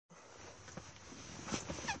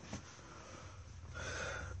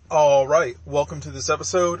All right, welcome to this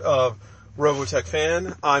episode of Robotech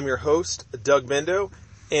Fan. I'm your host, Doug Bendo,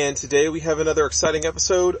 and today we have another exciting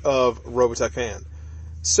episode of Robotech Fan.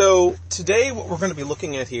 So today what we're going to be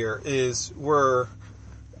looking at here is we're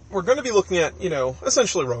going to be looking at,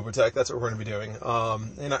 essentially Robotech. That's what we're going to be doing.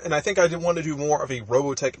 And I think I did want to do more of a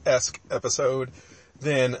Robotech-esque episode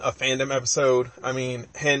than a fandom episode. I mean,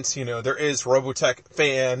 hence, there is Robotech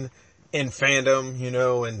Fan in fandom,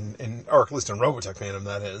 or at least in Robotech fandom,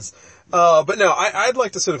 that is. But no, I'd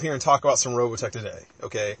like to sit up here and talk about some Robotech today,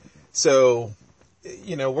 okay? So,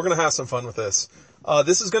 we're gonna have some fun with this.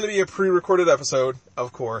 This is gonna be a pre-recorded episode,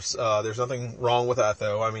 of course. There's nothing wrong with that,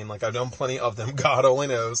 though. I mean, I've done plenty of them, God only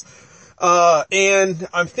knows. And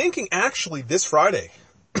I'm thinking, actually, this Friday,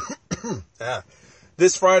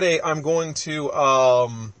 this Friday, I'm going to,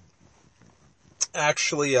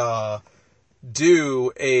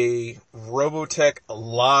 do a Robotech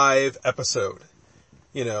live episode,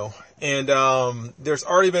 and, there's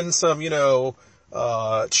already been some,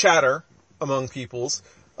 chatter among peoples,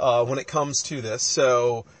 when it comes to this.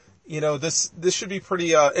 So, this should be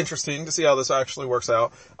pretty, interesting to see how this actually works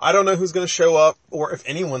out. I don't know who's going to show up or if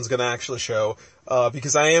anyone's going to actually show,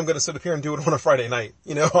 because I am going to sit up here and do it on a Friday night.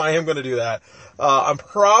 I am going to do that. I'm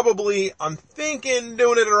thinking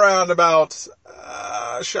doing it around about,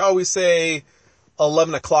 shall we say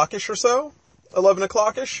 11 o'clock-ish or so? 11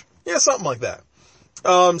 o'clock-ish? Yeah, something like that.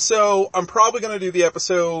 So I'm probably going to do the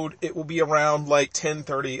episode. It will be around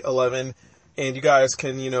 10:30, 11, and you guys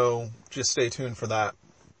can, just stay tuned for that.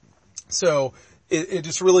 So it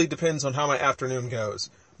just really depends on how my afternoon goes.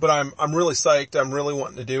 But I'm really psyched. I'm really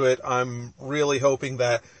wanting to do it. I'm really hoping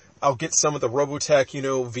that I'll get some of the Robotech,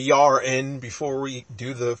 VR in before we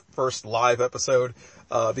do the first live episode,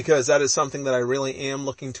 because that is something that I really am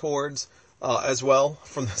looking towards, as well,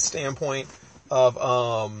 from the standpoint of,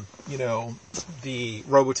 the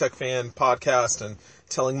Robotech Fan podcast and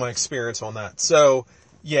telling my experience on that. So,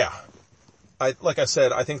 yeah. Like I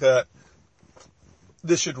said, I think that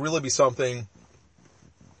this should really be something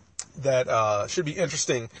that, should be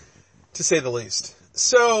interesting, to say the least.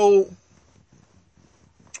 So,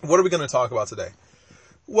 what are we going to talk about today?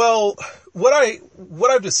 Well, what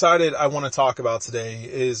I've decided I want to talk about today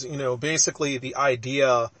is, basically the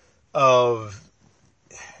idea of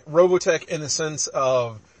Robotech in the sense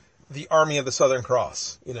of the Army of the Southern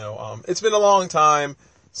Cross. It's been a long time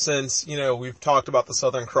since, we've talked about the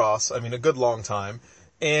Southern Cross. I mean, a good long time.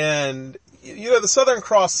 And, the Southern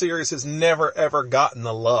Cross series has never ever gotten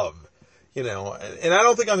the love, and I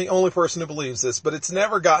don't think I'm the only person who believes this, but it's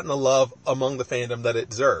never gotten the love among the fandom that it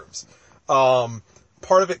deserves.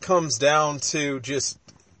 Part of it comes down to just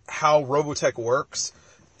how Robotech works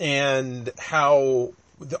and how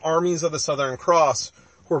the armies of the Southern Cross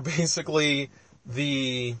were basically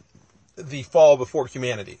the fall before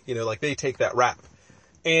humanity. They take that rap.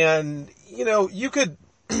 And, you could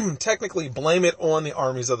technically blame it on the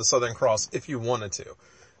armies of the Southern Cross if you wanted to.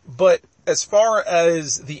 But as far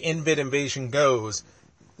as the Invid invasion goes,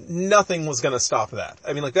 nothing was gonna stop that.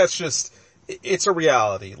 I mean, that's just, it's a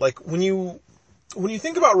reality. When you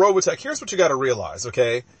think about Robotech, here's what you gotta realize,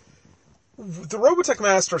 okay? The Robotech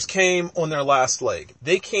Masters came on their last leg.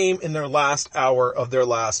 They came in their last hour of their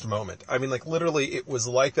last moment. I mean, literally, it was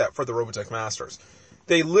like that for the Robotech Masters.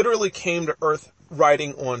 They literally came to Earth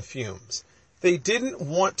riding on fumes. They didn't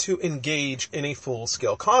want to engage in a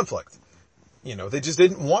full-scale conflict. They just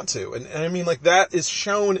didn't want to. And I mean, that is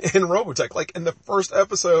shown in Robotech. In the first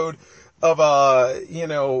episode of,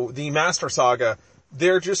 the Master Saga,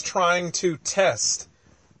 they're just trying to test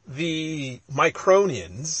the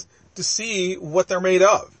Micronians to see what they're made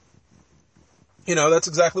of. That's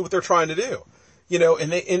exactly what they're trying to do.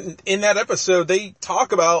 And they, in that episode, they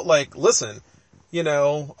talk about, listen,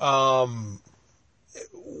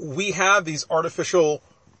 we have these artificial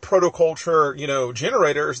protoculture,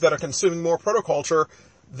 generators that are consuming more protoculture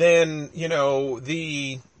than,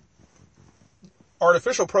 the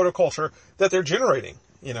artificial protoculture that they're generating.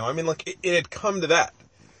 I mean, it had come to that,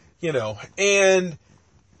 and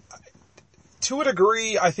to a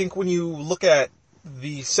degree, I think when you look at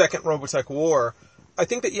the second Robotech War, I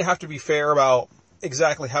think that you have to be fair about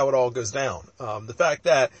exactly how it all goes down. The fact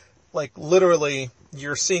that, literally,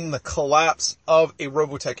 you're seeing the collapse of a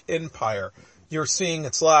Robotech empire. You're seeing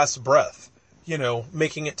its last breath,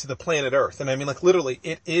 making it to the planet Earth. And I mean, literally,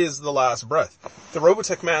 it is the last breath. The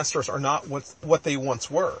Robotech Masters are not what they once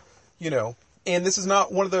were, and this is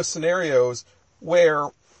not one of those scenarios where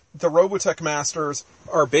the Robotech Masters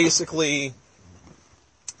are basically,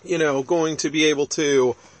 going to be able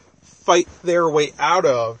to fight their way out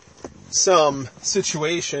of some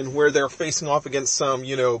situation where they're facing off against some,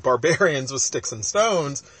 barbarians with sticks and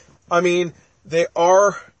stones. I mean, they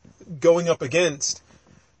are going up against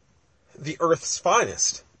the Earth's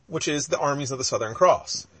finest, which is the armies of the Southern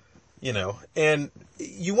Cross, and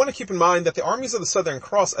you want to keep in mind that the armies of the Southern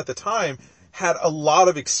Cross at the time had a lot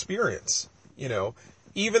of experience,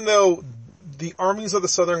 even though the armies of the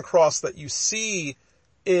Southern Cross that you see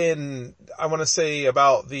in, I want to say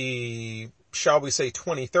about the, shall we say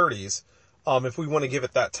 2030s, if we want to give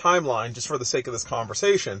it that timeline just for the sake of this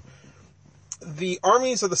conversation, the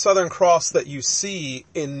armies of the Southern Cross that you see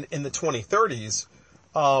in the 2030s,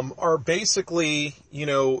 are basically,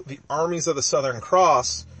 the armies of the Southern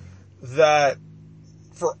Cross that,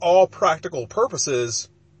 for all practical purposes,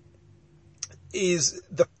 is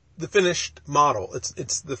the finished model.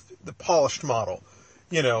 It's the polished model.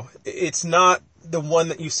 It's not the one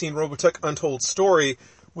that you see in Robotech Untold Story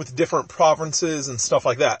with different provinces and stuff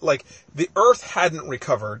like that. Like, the Earth hadn't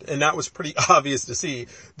recovered, and that was pretty obvious to see.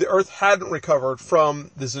 The Earth hadn't recovered from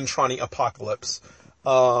the Zentrani apocalypse,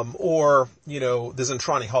 or, the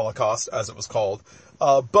Zentrani Holocaust, as it was called.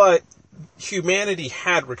 But humanity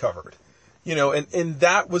had recovered, and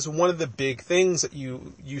that was one of the big things that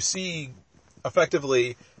you see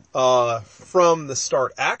effectively, from the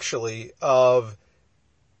start, actually, of,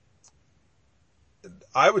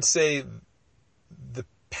 I would say, the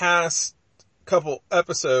past couple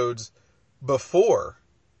episodes before,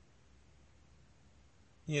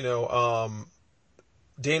 Dana's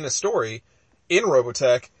story in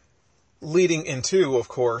Robotech, leading into, of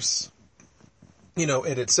course,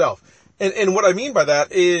 it itself. And what I mean by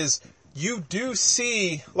that is, you do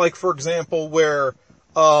see, like, for example, where,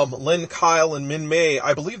 Lin Kyle and Min Mei,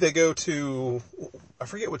 I believe they go to, I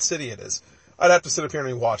forget what city it is. I'd have to sit up here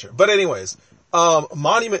and watch it. But anyways,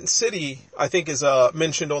 Monument City, I think, is,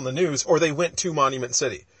 mentioned on the news, or they went to Monument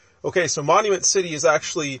City. Okay, so Monument City is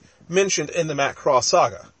actually mentioned in the Macross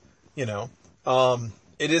saga.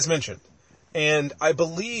 It is mentioned. And I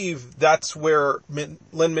believe that's where Lin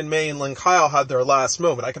Min Mei and Lin Kyle had their last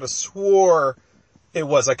moment. I could have swore it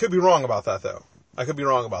was. I could be wrong about that, though.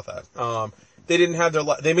 They didn't have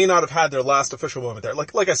they may not have had their last official moment there.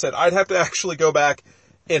 Like I said, I'd have to actually go back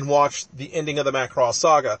and watch the ending of the Macross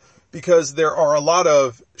saga, because there are a lot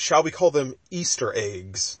of, shall we call them, Easter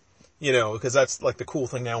eggs, because that's like the cool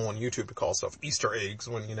thing now on YouTube to call stuff Easter eggs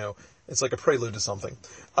when, it's like a prelude to something.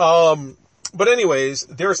 But anyways,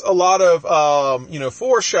 there's a lot of,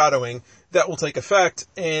 foreshadowing that will take effect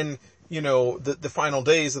in, the final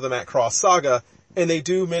days of the Macross saga. And they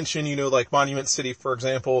do mention, like Monument City, for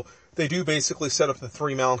example, they do basically set up the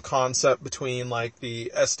three-mound concept between, like,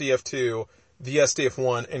 the SDF-2, the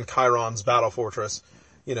SDF-1, and Chiron's Battle Fortress.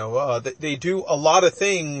 They do a lot of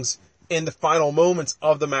things in the final moments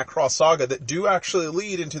of the Macross saga that do actually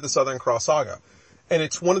lead into the Southern Cross saga. And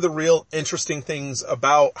it's one of the real interesting things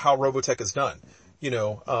about how Robotech is done,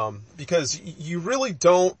 because you really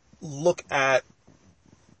don't look at,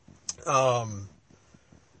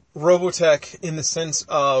 Robotech in the sense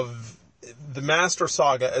of the Master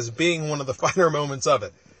Saga as being one of the finer moments of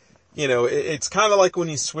it. It's kind of like when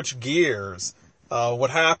you switch gears. What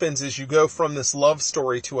happens is you go from this love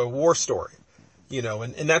story to a war story,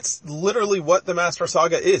 and that's literally what the Master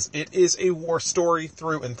Saga is. It is a war story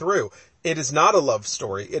through and through. It is not a love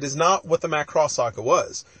story. It is not what the Macross Saga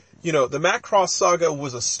was. The Macross Saga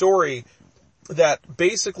was a story that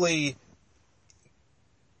basically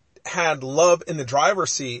had love in the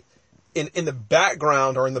driver's seat. In the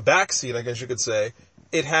background, or in the backseat, I guess you could say,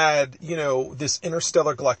 it had, this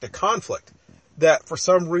interstellar galactic conflict that for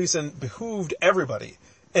some reason behooved everybody.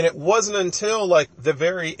 And it wasn't until, like, the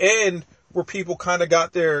very end where people kind of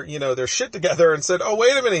got their, their shit together and said, oh,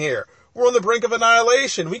 wait a minute here. We're on the brink of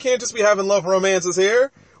annihilation. We can't just be having love romances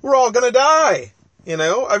here. We're all gonna die. I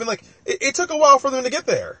mean, like, it took a while for them to get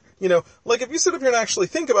there. Like, if you sit up here and actually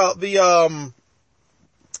think about the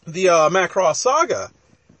Macross saga,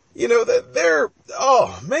 that they're,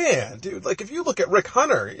 oh man, dude, like, if you look at Rick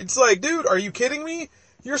Hunter, it's like, dude, are you kidding me?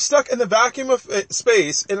 You're stuck in the vacuum of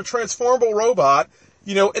space in a transformable robot,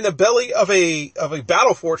 in the belly of a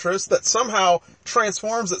battle fortress that somehow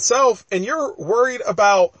transforms itself, and you're worried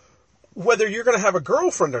about whether you're going to have a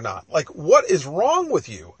girlfriend or not. Like, what is wrong with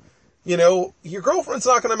you? Your girlfriend's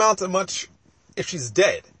not going to amount to much if she's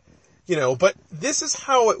dead, but this is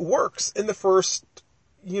how it works in the first,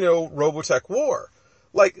 Robotech war.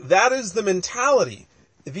 Like, that is the mentality.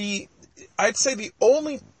 I'd say the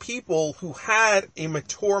only people who had a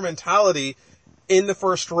mature mentality in the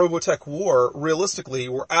first Robotech war, realistically,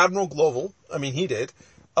 were Admiral Global. I mean, he did.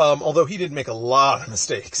 Although he did make a lot of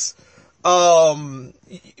mistakes. But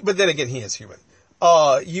then again, he is human.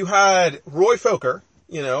 You had Roy Fokker,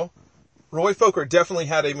 Roy Fokker definitely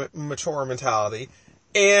had a mature mentality.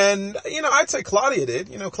 And, I'd say Claudia did,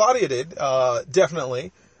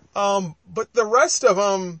 definitely. But the rest of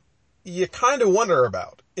them, you kind of wonder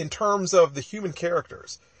about in terms of the human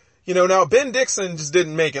characters. Now Ben Dixon just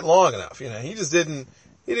didn't make it long enough, he didn't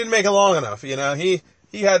make it long enough, he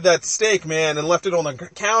had that steak, man, and left it on the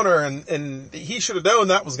counter and he should have known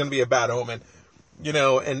that was going to be a bad omen,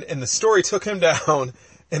 and the story took him down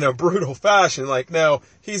in a brutal fashion. Like, no,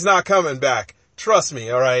 he's not coming back. Trust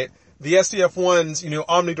me, alright? The SDF-1's,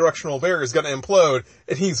 omnidirectional barrier is going to implode,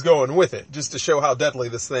 and he's going with it, just to show how deadly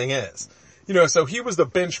this thing is. So he was the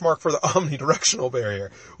benchmark for the omnidirectional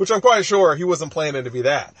barrier, which I'm quite sure he wasn't planning to be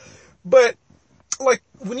that. But, like,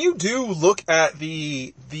 when you do look at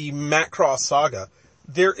the Macross saga,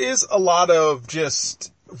 there is a lot of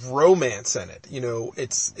just romance in it.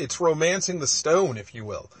 It's romancing the stone, if you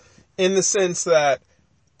will, in the sense that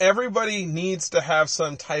everybody needs to have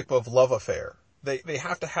some type of love affair. They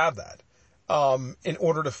have to have that, in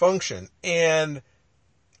order to function. And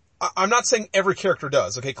I'm not saying every character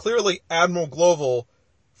does. Okay. Clearly Admiral Global,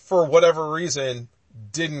 for whatever reason,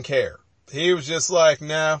 didn't care. He was just like,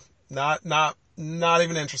 nah, not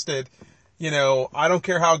even interested. I don't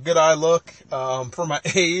care how good I look, for my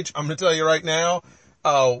age. I'm going to tell you right now,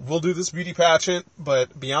 we'll do this beauty pageant,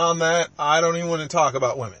 but beyond that, I don't even want to talk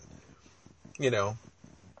about women,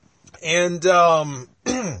 and,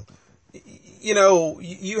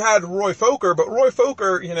 you had Roy Fokker, but Roy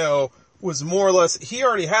Fokker, was more or less, he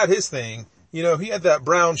already had his thing. He had that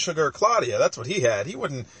brown sugar Claudia. That's what he had. He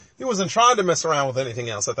wasn't trying to mess around with anything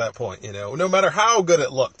else at that point, no matter how good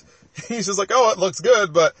it looked. He's just like, oh, it looks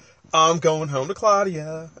good, but I'm going home to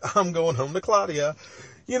Claudia. I'm going home to Claudia.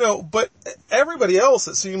 But everybody else,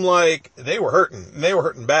 it seemed like they were hurting. And they were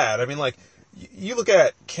hurting bad. I mean, like, you look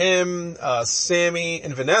at Kim, Sammy,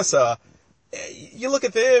 and Vanessa, you look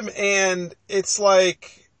at them and it's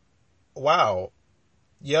like, wow,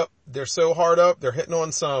 yep, they're so hard up. They're hitting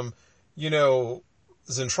on some,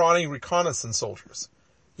 Zentrani reconnaissance soldiers.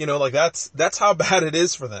 Like that's how bad it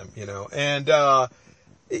is for them, and, that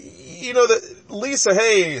Lisa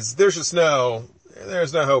Hayes, there's no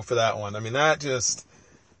hope for that one. I mean,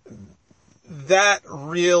 that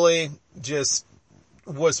really just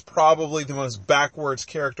was probably the most backwards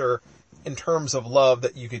character in terms of love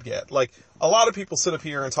that you could get. Like, a lot of people sit up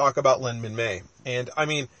here and talk about Lin Min May. And, I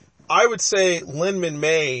mean, I would say Lin Min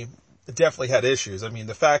May definitely had issues. I mean,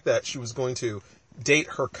 the fact that she was going to date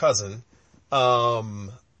her cousin, who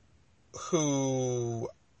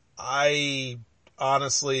I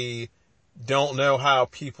honestly don't know how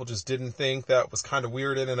people just didn't think that was kind of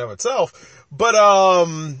weird in and of itself. But,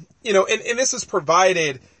 and this is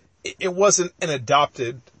provided it wasn't an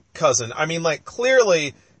adopted cousin. I mean, like,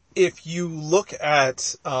 clearly, if you look at,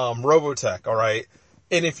 Robotech, alright,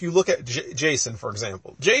 and if you look at Jason, for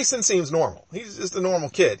example, Jason seems normal. He's just a normal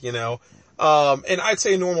kid, and I'd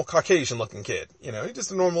say a normal Caucasian looking kid, he's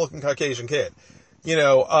just a normal looking Caucasian kid,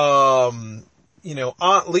 Aunt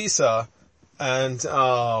Lisa and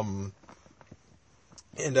her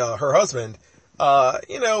husband,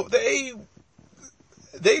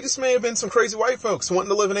 they just may have been some crazy white folks wanting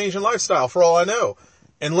to live an Asian lifestyle for all I know.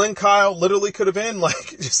 And Lynn Kyle literally could have been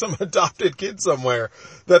like just some adopted kid somewhere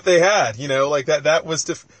that they had, like that was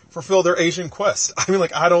to fulfill their Asian quest. I mean,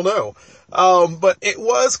 like, I don't know. But it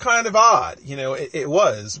was kind of odd, it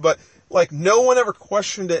was, but like no one ever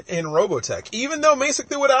questioned it in Robotech. Even though Masek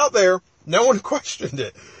threw it out there, no one questioned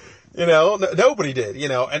it, nobody did,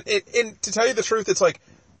 and to tell you the truth, it's like,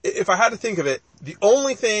 if I had to think of it, the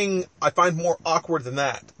only thing I find more awkward than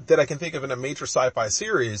that I can think of in a major sci-fi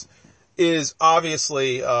series is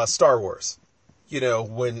obviously, Star Wars.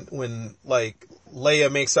 When like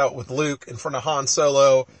Leia makes out with Luke in front of Han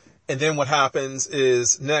Solo, and then what happens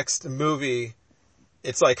is next movie,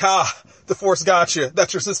 it's like, the Force got you.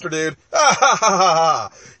 That's your sister, dude.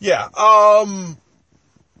 Yeah.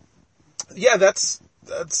 Yeah, that's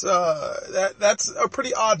a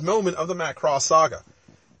pretty odd moment of the Macross saga.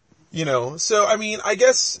 So, I mean, I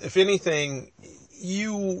guess, if anything,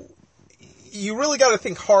 you really gotta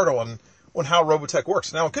think hard on how Robotech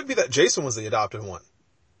works. Now, it could be that Jason was the adopted one.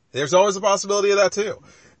 There's always a possibility of that too.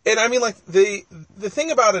 And I mean, like, the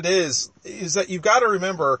thing about it is that you've gotta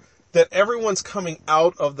remember that everyone's coming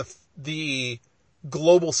out of the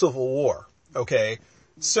global civil war, okay?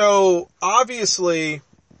 So, obviously,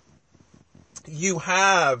 you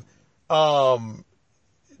have,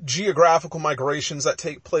 geographical migrations that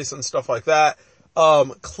take place and stuff like that.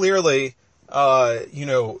 Clearly,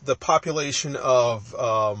 the population of,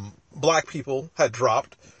 black people had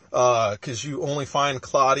dropped. cause you only find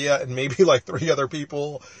Claudia and maybe like 3 other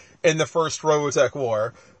people in the first Robotech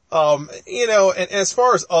war. And as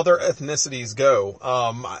far as other ethnicities go,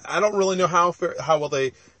 I don't really know how well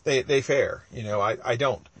they fare. I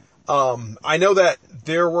don't. I know that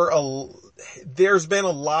there's been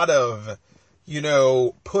a lot of,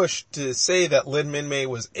 push to say that Lin Min-Mei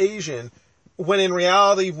was Asian, when in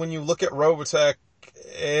reality, when you look at Robotech,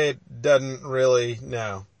 it doesn't really,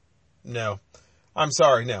 no. I'm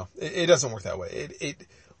sorry, no. It doesn't work that way.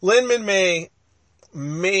 Lin Min-Mei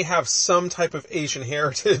may have some type of Asian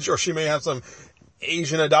heritage, or she may have some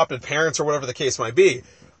Asian adopted parents, or whatever the case might be.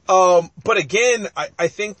 But again, I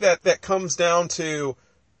think that comes down to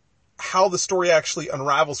how the story actually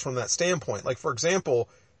unravels from that standpoint. Like, for example,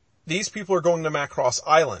 these people are going to Macross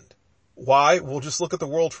Island. Why? We'll just look at the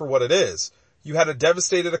world for what it is. You had a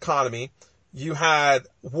devastated economy. You had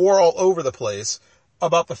war all over the place.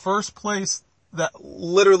 About the first place that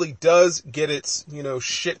literally does get its,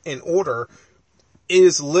 shit in order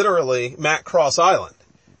is literally Macross Island.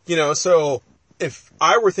 So if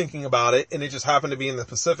I were thinking about it and it just happened to be in the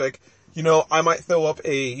Pacific, I might throw up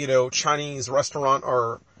a, Chinese restaurant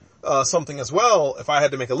or something as well if I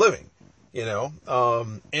had to make a living.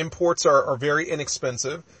 Imports are very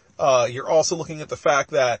inexpensive. You're also looking at the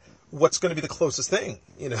fact that what's going to be the closest thing,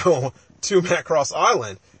 to Macross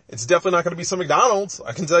Island. It's definitely not going to be some McDonald's.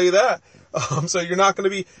 I can tell you that. So you're not going to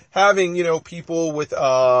be having, people with,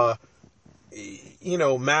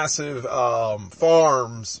 massive,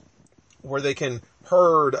 farms where they can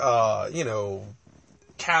herd,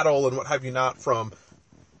 cattle and what have you not from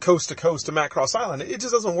coast to coast to Macross Island. It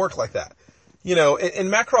just doesn't work like that.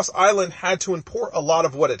 And Macross Island had to import a lot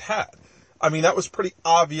of what it had. I mean, that was pretty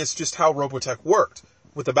obvious just how Robotech worked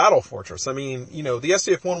with the Battle Fortress. I mean, the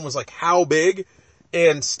SDF-1 was like how big,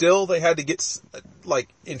 and still they had to get, like,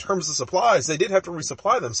 in terms of supplies, they did have to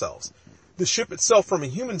resupply themselves. The ship itself, from a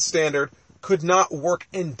human standard, could not work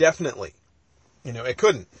indefinitely. It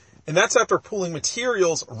couldn't. And that's after pulling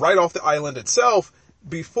materials right off the island itself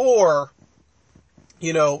before,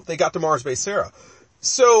 they got to Mars Base Sarah.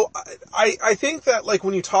 So I think that, like,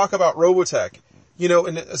 when you talk about Robotech,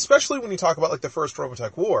 and especially when you talk about, like, the first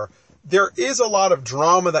Robotech war, there is a lot of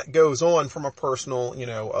drama that goes on from a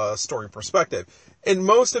personal, story perspective. And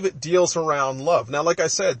most of it deals around love. Now, like I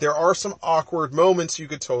said, there are some awkward moments you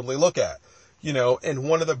could totally look at, and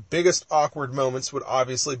one of the biggest awkward moments would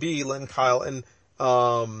obviously be Lin Kyle and,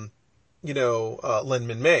 Lin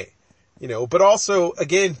Min-Mei, but also,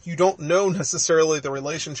 again, you don't know necessarily the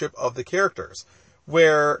relationship of the characters,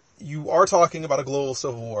 where you are talking about a global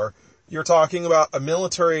civil war. You're talking about a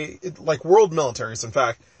military, like world militaries, in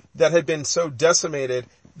fact, that had been so decimated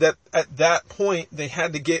that at that point they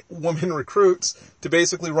had to get women recruits to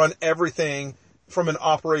basically run everything from an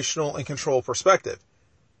operational and control perspective,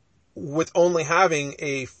 with only having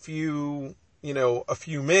a few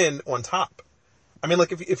men on top. I mean,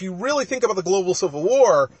 like, if you really think about the global civil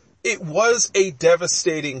war, it was a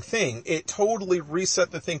devastating thing. It totally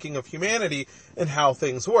reset the thinking of humanity and how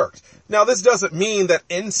things worked. Now, this doesn't mean that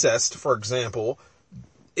incest, for example,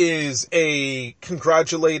 is a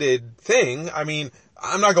congratulated thing. I mean,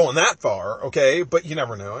 I'm not going that far, okay? But you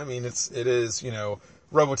never know. I mean, it is,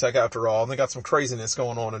 Robotech after all, and they got some craziness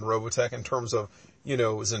going on in Robotech in terms of,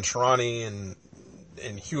 Zentrani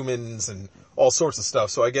and humans and all sorts of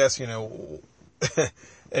stuff. So I guess,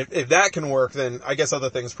 if that can work, then I guess other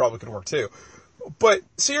things probably could work too. But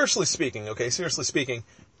seriously speaking,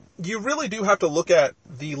 you really do have to look at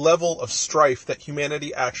the level of strife that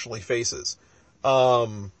humanity actually faces.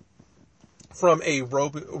 From a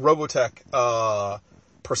Robotech,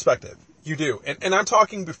 perspective. You do. And I'm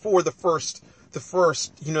talking before the first,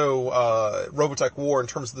 Robotech war in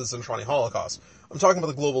terms of the Zentrani Holocaust. I'm talking about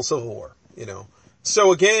the global civil war,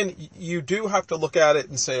 So again, you do have to look at it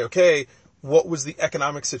and say, okay, what was the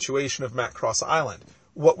economic situation of Macross Island?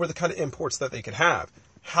 What were the kind of imports that they could have?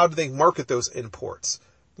 How do they market those imports?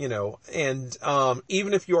 And,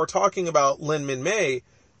 even if you are talking about Lin Min-Mei,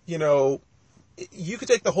 you could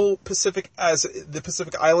take the whole Pacific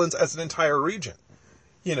Islands as an entire region,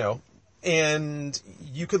 and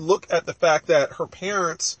you could look at the fact that her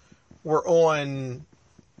parents were on,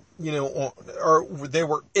 or they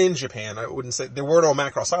were in Japan. I wouldn't say they weren't on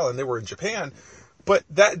Macross Island. They were in Japan, but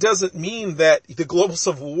that doesn't mean that the global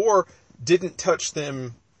civil war didn't touch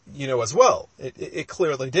them, as well. It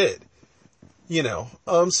clearly did,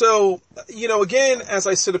 so, again, as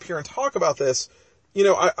I sit up here and talk about this,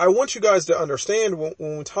 I want you guys to understand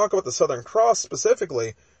when we talk about the Southern Cross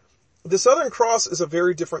specifically, the Southern Cross is a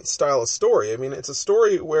very different style of story. I mean, it's a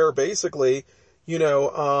story where basically, you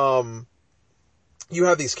have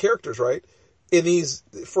these characters, right?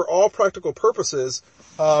 for all practical purposes,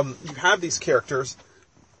 you have these characters,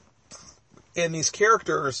 and these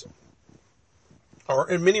characters are,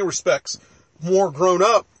 in many respects, more grown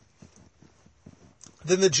up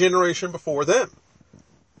than the generation before them.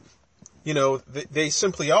 They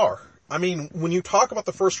simply are. I mean, when you talk about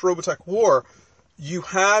the first Robotech War, you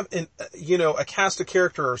have a cast of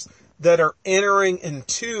characters that are entering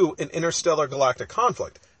into an interstellar galactic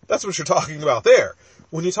conflict. That's what you're talking about there.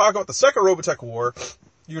 When you talk about the second Robotech War,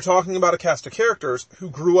 you're talking about a cast of characters who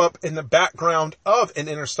grew up in the background of an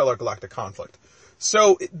interstellar galactic conflict.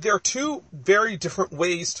 So there are two very different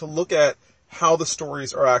ways to look at how the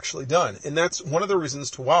stories are actually done. And that's one of the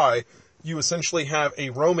reasons to why you essentially have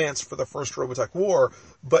a romance for the first Robotech War,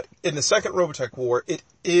 but in the second Robotech War, it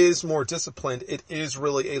is more disciplined. It is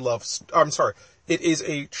really it is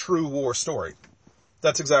a true war story.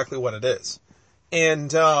 That's exactly what it is.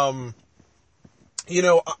 And, I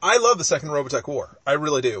love the second Robotech War. I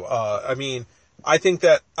really do. I think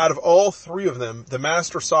that out of all three of them, the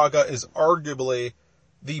Master Saga is arguably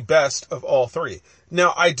the best of all three.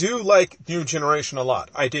 Now, I do like New Generation a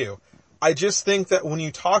lot. I do. I just think that when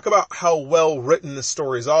you talk about how well written the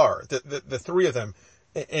stories are, the three of them,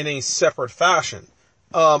 in a separate fashion,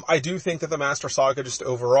 I do think that the Master Saga just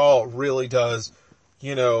overall really does,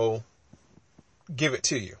 give it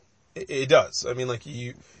to you. It does. I mean,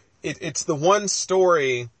 it's the one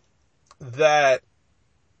story that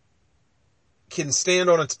can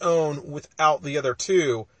stand on its own without the other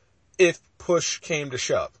two if push came to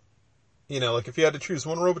shove. If you had to choose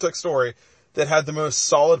one Robotech story that had the most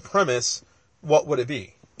solid premise, what would it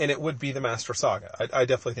be? And it would be the Master Saga. I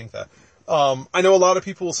definitely think that. I know a lot of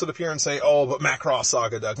people will sit up here and say, oh, but Macross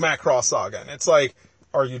Saga, Doug, Macross Saga. And it's like,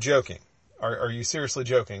 are you joking? Are you seriously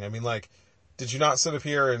joking? I mean, did you not sit up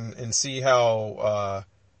here and see how,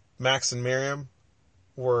 Max and Miriam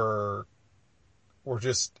were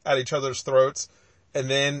just at each other's throats, and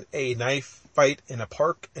then a knife fight in a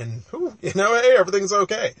park, and hey, everything's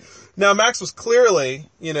okay. Now, Max was clearly,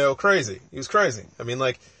 crazy. He was crazy. I mean,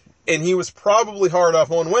 and he was probably hard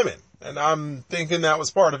up on women, and I'm thinking that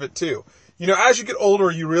was part of it too. As you get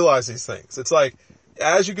older, you realize these things. It's like,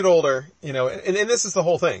 as you get older, and this is the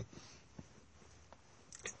whole thing.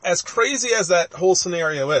 As crazy as that whole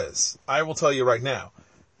scenario is, I will tell you right now,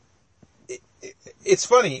 it's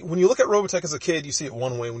funny, when you look at Robotech as a kid, you see it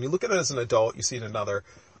one way. When you look at it as an adult, you see it another.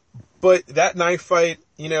 But that knife fight,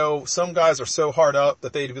 some guys are so hard up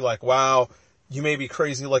that they'd be like, wow, you may be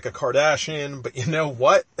crazy like a Kardashian, but you know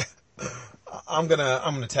what? I'm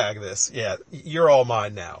gonna tag this. Yeah, you're all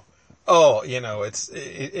mine now. Oh, it's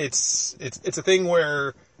a thing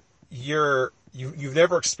where you've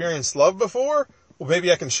never experienced love before? Well,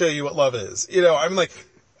 maybe I can show you what love is.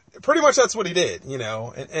 Pretty much that's what he did, in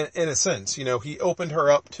a sense. He opened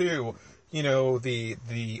her up to,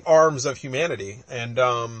 the arms of humanity. And,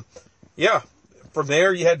 from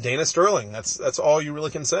there you had Dana Sterling. That's all you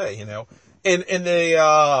really can say, And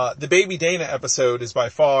the Baby Dana episode is by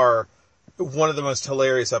far one of the most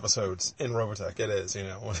hilarious episodes in Robotech. It is,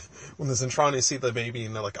 when the Zentrani see the baby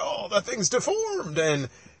and they're like, oh, that thing's deformed. And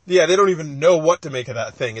yeah, they don't even know what to make of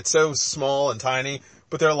that thing. It's so small and tiny,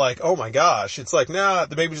 but they're like, oh my gosh. It's like, nah,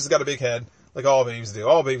 the baby just got a big head, like all babies do.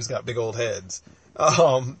 All babies got big old heads.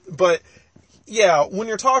 But yeah, when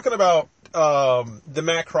you're talking about, the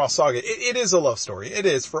Macross Saga, it is a love story. It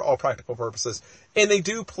is, for all practical purposes. And they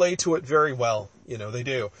do play to it very well. They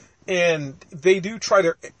do. And they do try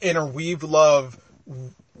to interweave love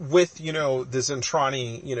with, the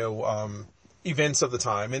Zentrani, events of the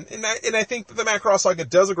time. And I think that the Macross Saga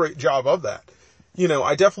does a great job of that.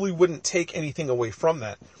 I definitely wouldn't take anything away from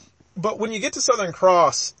that. But when you get to Southern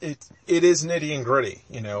Cross, it is nitty and gritty,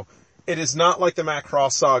 It is not like the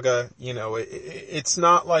Macross Saga, it's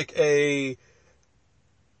not like a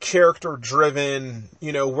character-driven,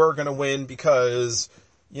 we're gonna win because,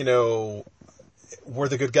 we're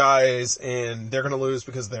the good guys and they're gonna lose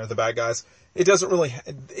because they're the bad guys. It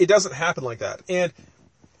doesn't happen like that. And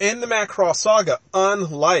in the Macross Saga,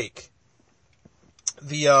 unlike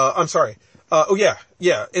the,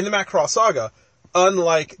 in the Macross Saga,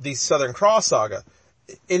 unlike the Southern Cross Saga,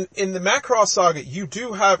 in the Macross Saga, you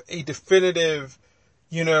do have a definitive,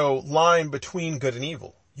 line between good and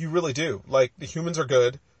evil. You really do. The humans are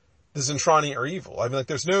good, the Zentrani are evil. I mean,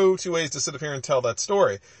 there's no two ways to sit up here and tell that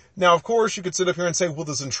story. Now, of course, you could sit up here and say, well,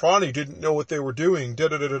 the Zentrani didn't know what they were doing,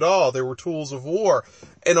 they were tools of war,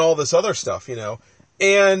 and all this other stuff,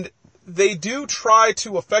 And they do try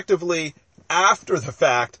to effectively, after the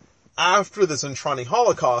fact, after the Zentrani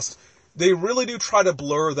Holocaust, they really do try to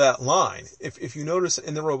blur that line. If you notice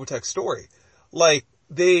in the Robotech story,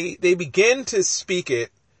 they begin to speak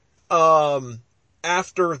it,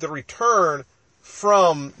 after the return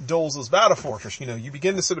from Dulce's battle fortress. You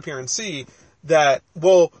begin to sit up here and see that,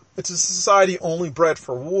 well, it's a society only bred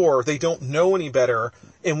for war. They don't know any better,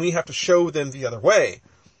 and we have to show them the other way.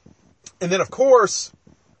 And then, of course,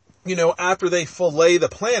 after they fillet the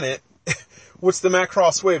planet, what's the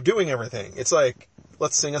Macross way of doing everything? It's like,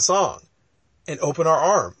 let's sing a song and open our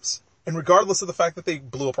arms. And regardless of the fact that they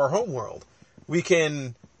blew up our homeworld, we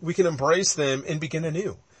can embrace them and begin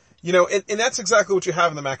anew. And that's exactly what you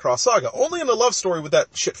have in the Macross saga. Only in the love story would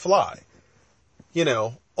that shit fly.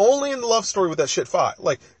 Only in the love story would that shit fly.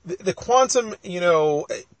 Like, the quantum,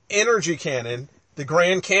 energy cannon, the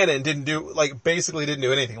Grand Cannon basically didn't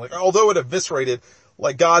do anything. Like, although it eviscerated,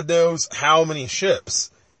 God knows how many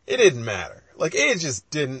ships, it didn't matter. It just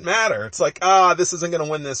didn't matter. It's like, this isn't gonna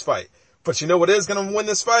win this fight. But you know what is gonna win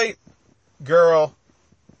this fight? Girl,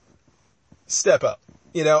 step up.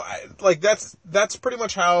 That's pretty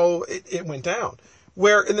much how it went down.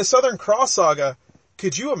 Where in the Southern Cross saga,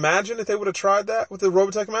 could you imagine if they would have tried that with the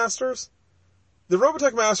Robotech Masters? The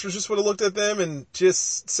Robotech Masters just would have looked at them and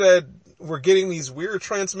just said, we're getting these weird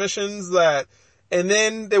transmissions and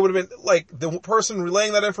then they would have been, the person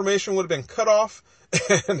relaying that information would have been cut off.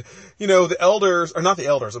 And, the elders, or not the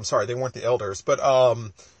elders, I'm sorry, they weren't the elders, but,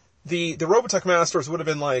 the Robotech Masters would have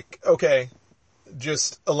been like, okay,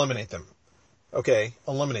 just eliminate them. Okay,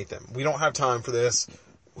 eliminate them. We don't have time for this.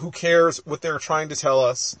 Who cares what they're trying to tell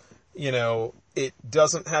us? It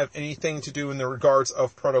doesn't have anything to do in the regards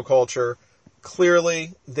of protoculture.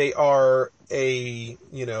 Clearly, they are a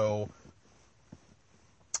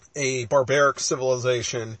barbaric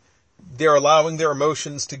civilization. They're allowing their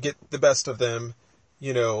emotions to get the best of them.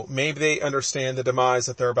 Maybe they understand the demise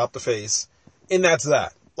that they're about to face. And that's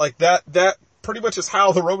that. That pretty much is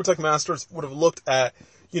how the Robotech Masters would have looked at,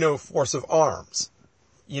 force of arms.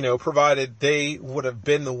 Provided they would have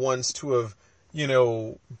been the ones to have,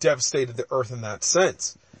 devastated the earth in that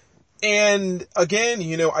sense. And again,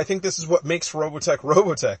 I think this is what makes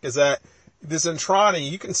Robotech, is that the Zentrani,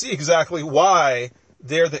 you can see exactly why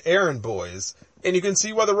they're the errand boys. And you can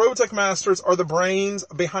see why the Robotech Masters are the brains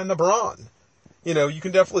behind the brawn. You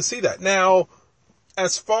can definitely see that. Now,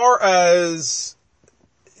 as far as,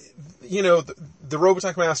 the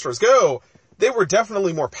Robotech Masters go, they were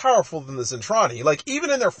definitely more powerful than the Zentrani. Even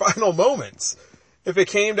in their final moments, if it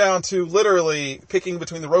came down to literally picking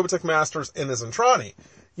between the Robotech Masters and the Zentrani,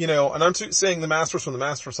 and I'm saying the Masters from the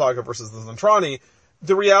Master Saga versus the Zentrani,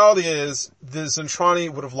 the reality is the Zentrani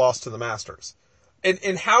would have lost to the Masters.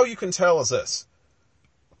 And how you can tell is this.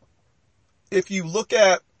 If you look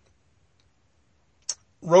at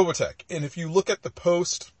Robotech, and if you look at the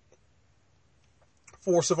post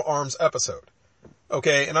Force of Arms episode,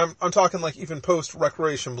 okay, and I'm talking even post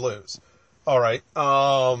Recreation Blues, alright,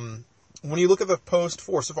 when you look at the post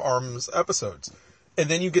Force of Arms episodes, and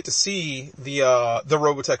then you get to see the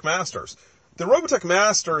Robotech Masters. The Robotech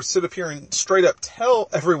Masters sit up here and straight up tell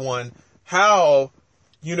everyone how,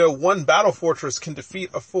 one battle fortress can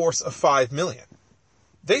defeat a force of 5 million.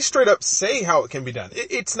 They straight up say how it can be done.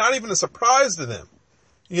 It's not even a surprise to them.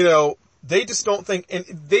 They just don't think, and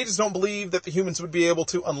they just don't believe that the humans would be able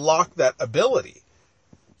to unlock that ability.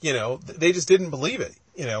 They just didn't believe it,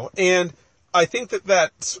 and I think that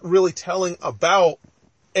that's really telling about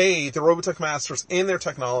A, the Robotech Masters and their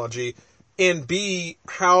technology, and B,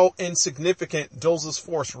 how insignificant Dulce's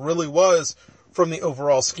force really was from the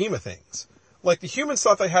overall scheme of things. The humans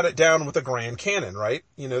thought they had it down with the Grand Cannon, right?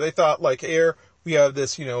 They thought here, we have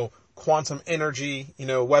this, quantum energy,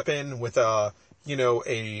 weapon with a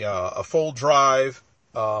full drive,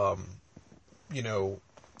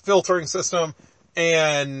 filtering system,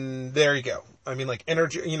 and there you go. I mean,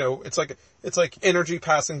 energy, it's like energy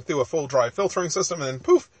passing through a full drive filtering system, and then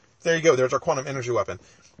poof, there you go. There's our quantum energy weapon.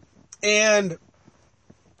 And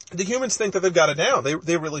the humans think that they've got it down.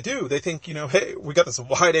 They really do. They think, hey, we got this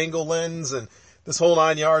wide angle lens and this whole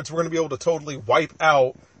 9 yards. We're going to be able to totally wipe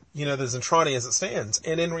out, the Zentrani as it stands.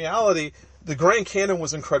 And in reality, the Grand Cannon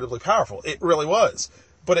was incredibly powerful. It really was.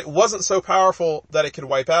 But it wasn't so powerful that it could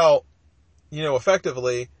wipe out,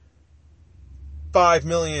 effectively 5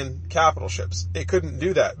 million capital ships. It couldn't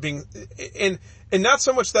do that. And not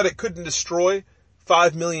so much that it couldn't destroy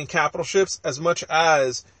 5 million capital ships as much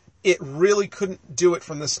as it really couldn't do it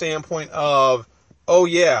from the standpoint of, oh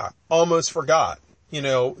yeah, almost forgot.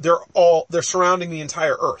 They're surrounding the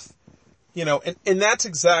entire Earth. And that's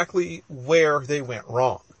exactly where they went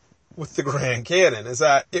wrong with the Grand Cannon, is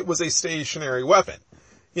that it was a stationary weapon.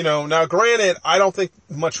 Now granted, I don't think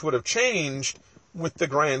much would have changed with the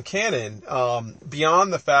Grand Cannon,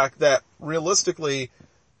 beyond the fact that realistically,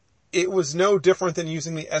 it was no different than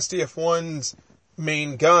using the SDF-1's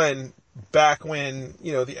main gun back when,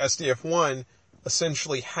 the SDF-1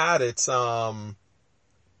 essentially had its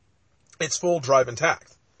full drive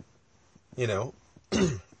intact, and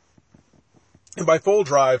by full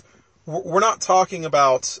drive, we're not talking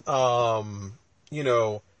about,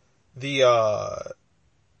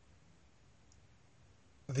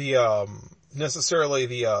 necessarily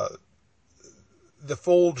the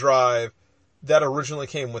full drive that originally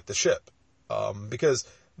came with the ship. Because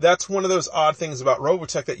that's one of those odd things about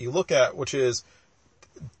Robotech that you look at, which is,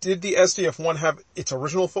 did the SDF-1 have its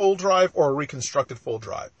original full drive or a reconstructed full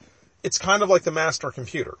drive? It's kind of like the master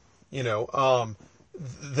computer,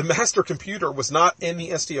 the master computer was not in the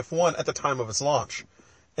SDF-1 at the time of its launch.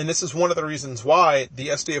 And this is one of the reasons why the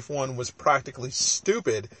SDF-1 was practically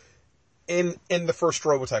stupid in the first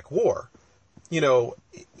Robotech war. The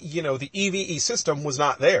EVE system was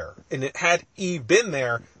not there. And had Eve been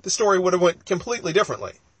there, the story would have went completely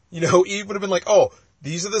differently. Eve would have been like, oh,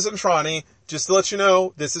 these are the Zentrani. Just to let you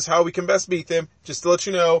know, this is how we can best beat them. Just to let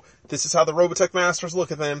you know, this is how the Robotech masters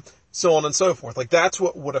look at them, so on and so forth. Like, that's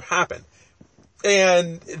what would have happened.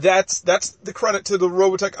 And that's the credit to the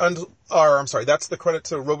Robotech that's the credit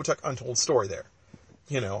to Robotech Untold story there.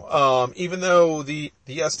 Even though the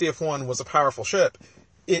SDF-1 was a powerful ship,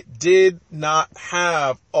 it did not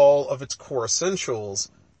have all of its core essentials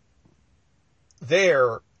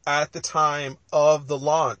there at the time of the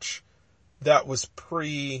launch that was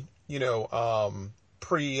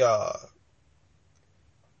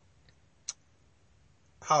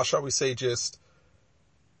how shall we say, just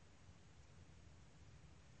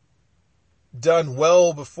done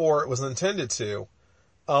well before it was intended to,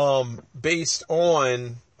 based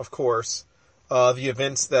on, of course, the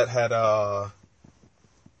events that had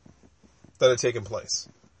taken place.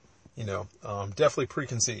 Definitely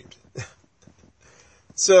preconceived.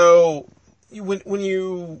 So when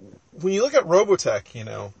you look at Robotech,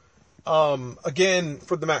 again,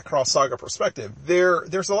 from the Macross Saga perspective,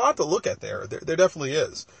 there's a lot to look at there. There definitely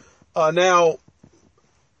is. Now,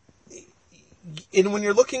 and when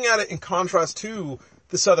you're looking at it in contrast to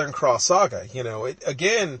the Southern Cross Saga,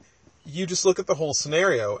 you just look at the whole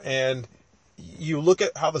scenario and you look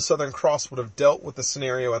at how the Southern Cross would have dealt with the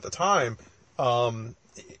scenario at the time,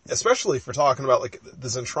 especially if we're talking about like the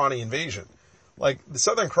Zentrani invasion. Like, the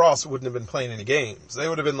Southern Cross wouldn't have been playing any games. They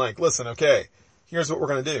would have been like, listen, okay, here's what we're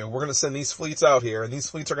going to do. We're going to send these fleets out here, and these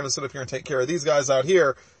fleets are going to sit up here and take care of these guys out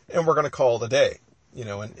here, and we're going to call it a day.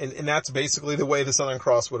 And that's basically the way the Southern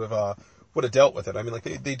Cross would have dealt with it. I mean, like,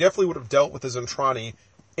 they definitely would have dealt with the Zentrani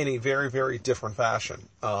in a very, very different fashion.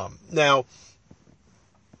 Now,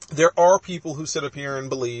 there are people who sit up here and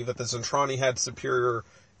believe that the Zentrani had superior,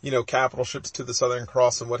 capital ships to the Southern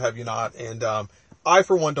Cross and what have you not, and, I,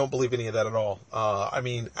 for one, don't believe any of that at all.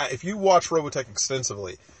 If you watch Robotech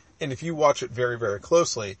extensively, and if you watch it very, very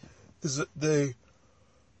closely, the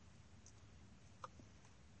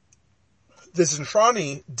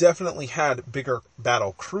Zentrani definitely had bigger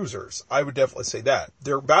battle cruisers. I would definitely say that.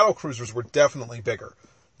 Their battle cruisers were definitely bigger.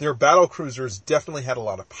 Their battle cruisers definitely had a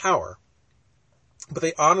lot of power. But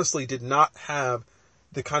they honestly did not have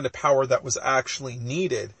the kind of power that was actually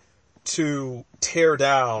needed to tear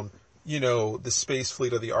down, the space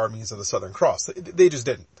fleet of the armies of the Southern Cross. They just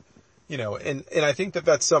didn't. And I think that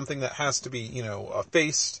that's something that has to be,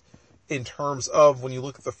 faced in terms of when you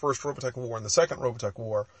look at the first Robotech War and the second Robotech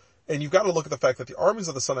War, and you've got to look at the fact that the armies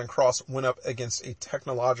of the Southern Cross went up against a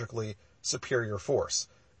technologically superior force.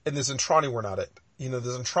 And the Zentrani were not it. The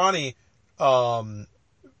Zentrani,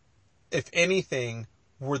 if anything,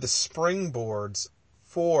 were the springboards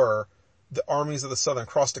for the armies of the Southern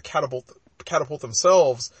Cross to catapult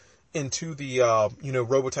themselves into the,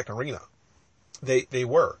 Robotech arena. They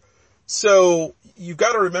were. So, you've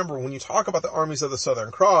got to remember, when you talk about the armies of the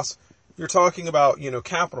Southern Cross, you're talking about,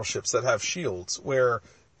 capital ships that have shields, where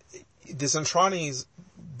the Zentrani's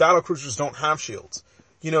battlecruisers don't have shields.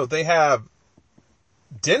 They have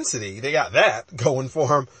density, they got that going for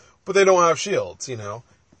them, but they don't have shields, The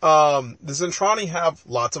Zentrani have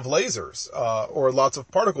lots of lasers, or lots of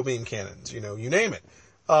particle beam cannons, you name it.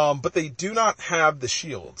 But they do not have the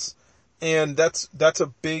shields. And that's a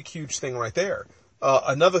big, huge thing right there.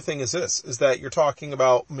 Another thing is that you're talking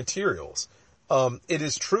about materials. It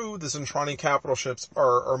is true the Zentrani capital ships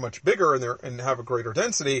are much bigger and have a greater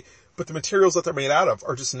density, but the materials that they're made out of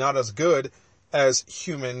are just not as good as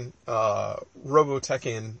human,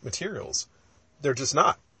 Robotechian materials. They're just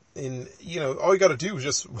not. And, all you gotta do is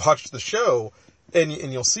just watch the show and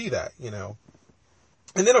you'll see that, And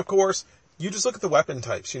then, of course, you just look at the weapon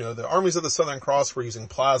types. The armies of the Southern Cross were using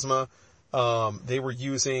plasma. They were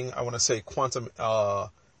using, I want to say quantum,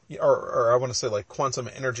 or I want to say like quantum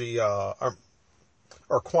energy,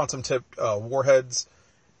 or quantum tipped, warheads,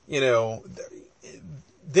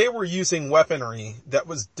 they were using weaponry that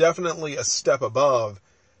was definitely a step above,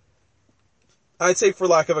 I'd say, for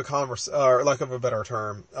lack of a better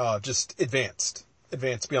term, just advanced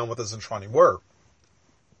beyond what the Zentrani were.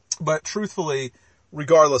 But truthfully,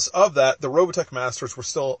 regardless of that, the Robotech masters were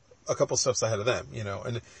still a couple steps ahead of them,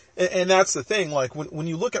 and that's the thing. Like when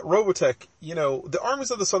you look at Robotech, the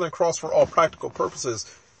armies of the Southern Cross, for all practical purposes,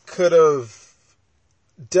 could have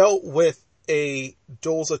dealt with a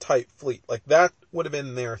Dolza type fleet. Like that would have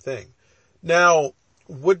been their thing. Now,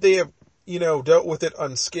 would they have, dealt with it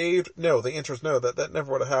unscathed? No, the answer is no, that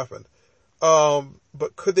never would have happened.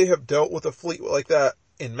 But could they have dealt with a fleet like that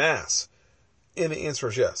in mass? And the answer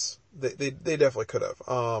is yes. They definitely could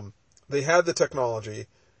have. They had the technology.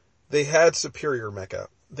 They had superior mecha.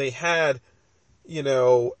 They had,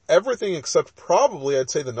 everything except probably, I'd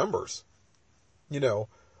say, the numbers. The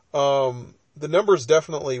numbers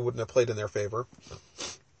definitely wouldn't have played in their favor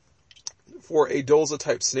for a Dolza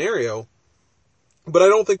type scenario, but I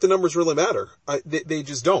don't think the numbers really matter. They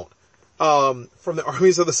just don't. From the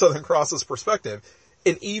armies of the Southern Cross's perspective,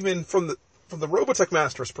 and even from the Robotech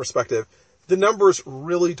Masters perspective, the numbers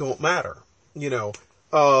really don't matter. You've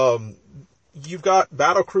got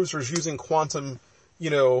battle cruisers using quantum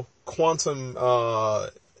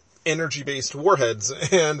energy-based warheads,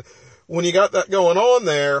 and when you got that going on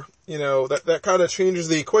there, that kind of changes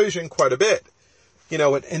the equation quite a bit.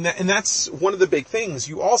 And that's one of the big things.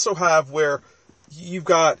 You also have where you've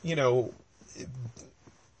got,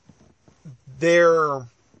 their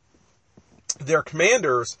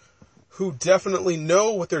commanders who definitely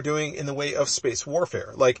know what they're doing in the way of space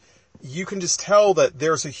warfare. Like, you can just tell that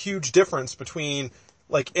there's a huge difference between,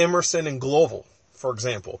 like, Emerson and Global, for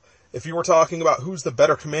example. If you were talking about who's the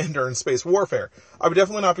better commander in space warfare, I would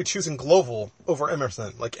definitely not be choosing Global over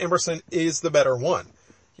Emerson. Like, Emerson is the better one.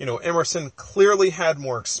 Emerson clearly had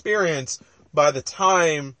more experience by the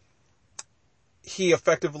time he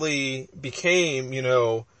effectively became,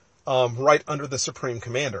 right under the Supreme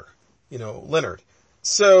Commander, Leonard.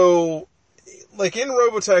 So, like in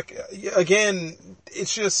Robotech, again,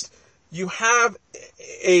 it's just, you have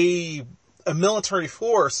a military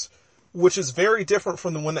force which is very different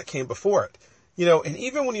from the one that came before it. And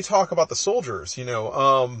even when you talk about the soldiers, it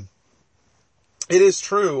is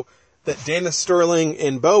true that Dana Sterling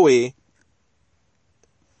and Bowie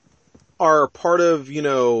are part of,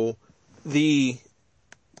 the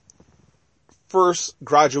first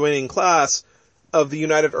graduating class of the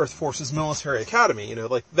United Earth Forces Military Academy.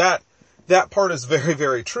 Like that part is very,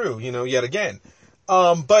 very true, yet again.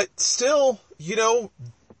 But still,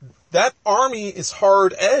 that army is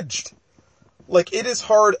hard-edged. Like, it is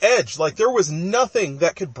hard-edged. Like, there was nothing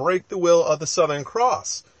that could break the will of the Southern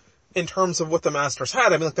Cross in terms of what the Masters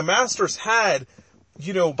had. I mean, like, the Masters had,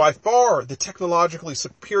 by far the technologically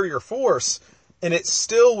superior force, and it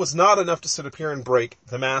still was not enough to sit up here and break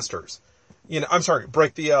the Masters.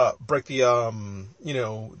 Break the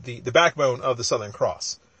backbone of the Southern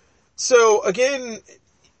Cross. So, again,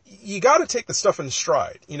 you gotta take the stuff in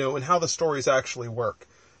stride, and how the stories actually work.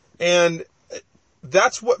 And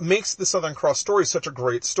that's what makes the Southern Cross story such a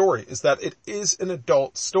great story, is that it is an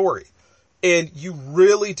adult story. And you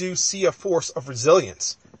really do see a force of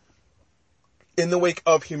resilience in the wake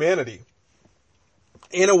of humanity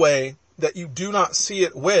in a way that you do not see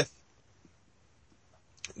it with,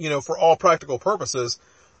 for all practical purposes,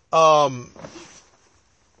 the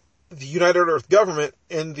United Earth government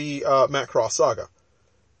in the Matt Cross saga.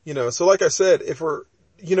 So like I said, if we're,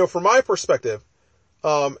 from my perspective,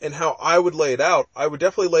 and how I would lay it out, I would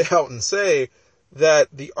definitely lay out and say that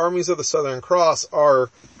the armies of the Southern Cross are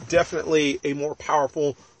definitely a more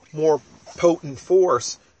powerful, more potent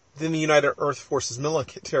force than the United Earth Forces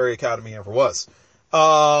Military Academy ever was.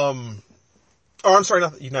 I'm sorry,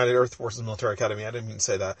 not the United Earth Forces Military Academy, I didn't mean to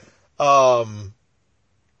say that. The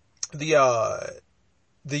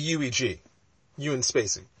UEG, UN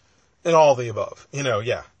Spacey, and all the above,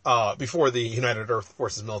 before the United Earth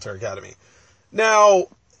Forces Military Academy. Now,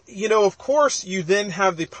 of course, you then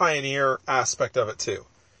have the Pioneer aspect of it too.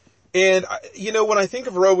 And, when I think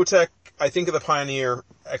of Robotech, I think of the Pioneer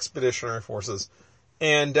Expeditionary Forces.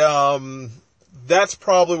 And, that's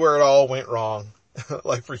probably where it all went wrong,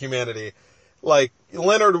 like for humanity. Like,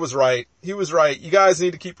 Leonard was right. He was right. You guys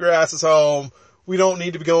need to keep your asses home. We don't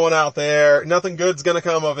need to be going out there. Nothing good's gonna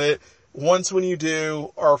come of it. Once when you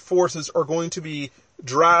do, our forces are going to be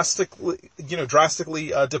drastically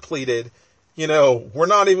depleted. We're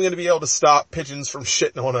not even going to be able to stop pigeons from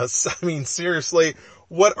shitting on us. I mean, seriously,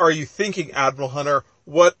 what are you thinking, Admiral Hunter?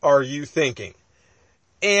 What are you thinking?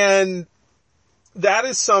 And that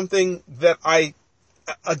is something that I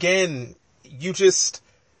again, you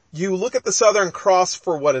look at the Southern Cross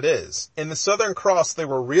for what it is. In the Southern Cross, they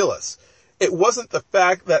were realists. It wasn't the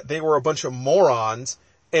fact that they were a bunch of morons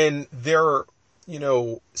and their,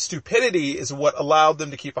 stupidity is what allowed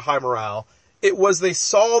them to keep a high morale. It was they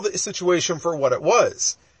saw the situation for what it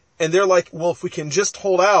was. And they're like, well, if we can just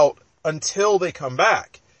hold out until they come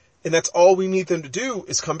back, and that's all we need them to do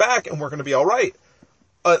is come back and we're going to be all right.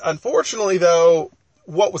 Unfortunately, though,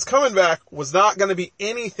 what was coming back was not going to be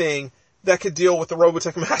anything that could deal with the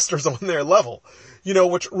Robotech masters on their level.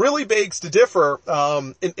 Which really begs to differ,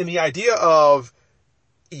 in the idea of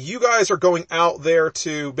you guys are going out there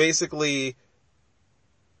to basically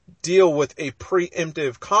deal with a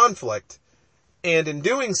preemptive conflict. And in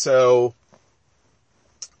doing so,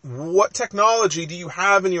 what technology do you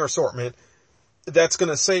have in your assortment that's going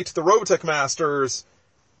to say to the Robotech masters,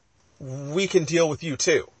 we can deal with you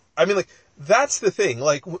too? I mean, that's the thing.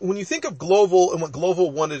 When you think of Global and what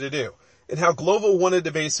Global wanted to do, and how Global wanted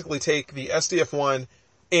to basically take the SDF-1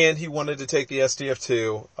 and he wanted to take the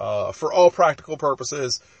SDF-2, for all practical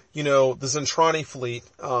purposes, the Zentrani fleet,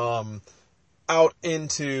 out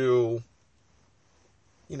into,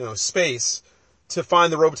 space to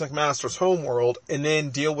find the Robotech Masters homeworld and then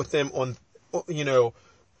deal with them on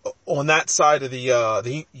that side of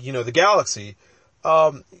the galaxy.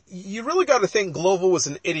 You really got to think Global was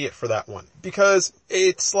an idiot for that one, because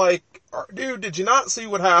it's like, dude, did you not see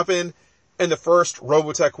what happened in the first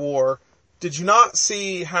Robotech war? Did you not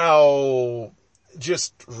see how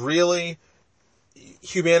just really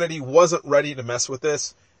humanity wasn't ready to mess with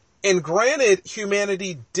this? And granted,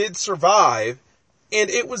 humanity did survive, and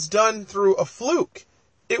it was done through a fluke.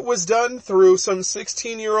 It was done through some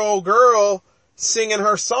 16-year-old girl singing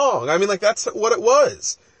her song. I mean, that's what it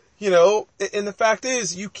was. And the fact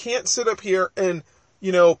is, you can't sit up here and,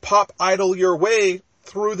 pop idle your way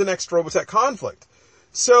through the next Robotech conflict.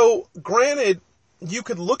 So, granted, you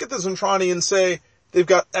could look at the Zentrani and say, they've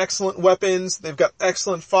got excellent weapons, they've got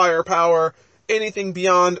excellent firepower, anything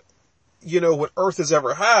beyond, what Earth has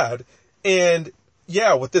ever had. And,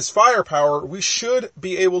 yeah, with this firepower, we should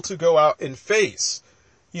be able to go out and face,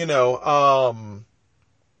 we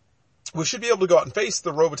should be able to go out and face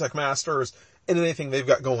the Robotech Masters and anything they've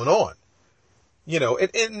got going on.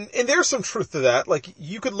 And there's some truth to that.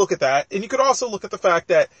 You could look at that, and you could also look at the fact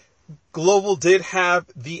that Global did have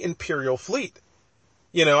the Imperial fleet.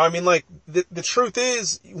 The truth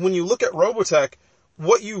is, when you look at Robotech,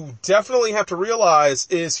 what you definitely have to realize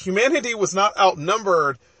is humanity was not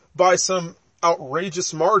outnumbered by some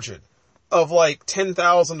outrageous margin of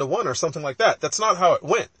 10,000 to 1 or something like that. That's not how it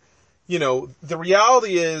went. The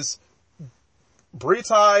reality is,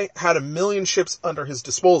 Britai had 1 million ships under his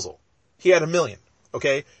disposal. He had 1 million,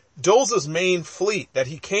 okay? Dolza's main fleet that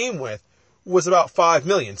he came with was about 5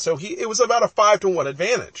 million, so it was about a 5 to 1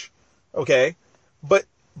 advantage, okay? But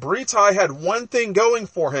Britai had one thing going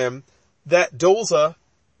for him that Dolza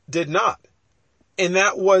did not, and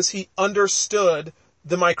that was he understood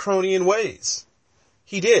the Micronian ways.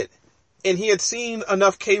 He did. And he had seen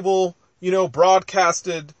enough cable,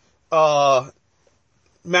 broadcasted, Macross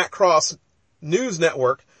news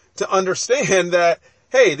network to understand that,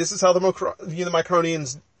 hey, this is how the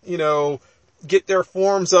Micronians, get their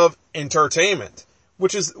forms of entertainment,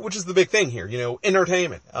 which is the big thing here,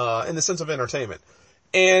 entertainment, in the sense of entertainment.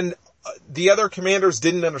 And the other commanders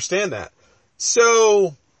didn't understand that.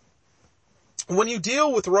 So, when you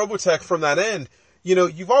deal with Robotech from that end,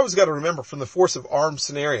 you've always got to remember from the force of arms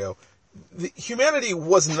scenario, humanity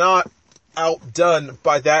was not outdone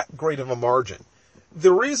by that great of a margin.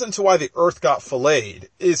 The reason to why the Earth got filleted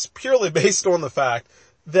is purely based on the fact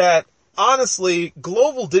that, honestly,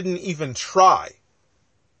 Global didn't even try.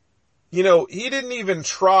 He didn't even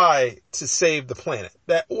try to save the planet.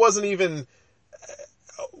 That wasn't even,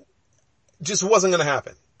 just wasn't going to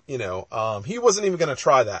happen. He wasn't even going to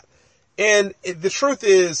try that. And the truth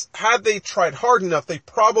is, had they tried hard enough, they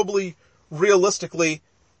probably realistically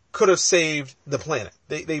could have saved the planet.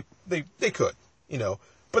 They could,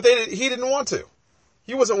 but he didn't want to.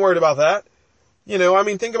 He wasn't worried about that.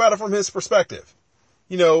 Think about it from his perspective.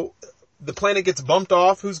 The planet gets bumped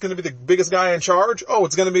off. Who's going to be the biggest guy in charge? Oh,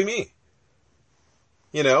 it's going to be me.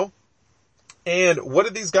 And what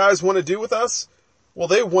did these guys want to do with us? Well,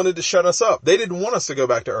 they wanted to shut us up. They didn't want us to go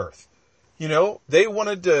back to Earth. They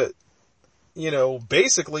wanted to,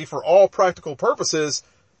 basically for all practical purposes,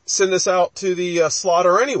 send us out to the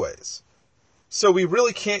slaughter anyways. So we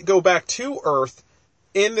really can't go back to Earth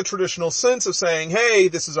in the traditional sense of saying, hey,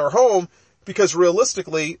 this is our home, because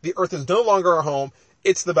realistically, the Earth is no longer our home,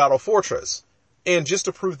 it's the battle fortress. And just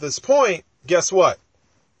to prove this point, guess what?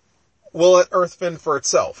 We'll let Earth fend for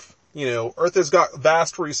itself. Earth has got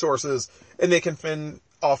vast resources and they can fend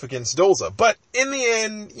off against Dolza. But in the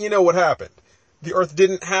end, you know what happened. The Earth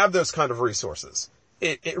didn't have those kind of resources.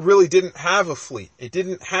 It really didn't have a fleet. It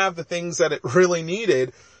didn't have the things that it really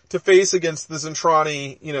needed to face against the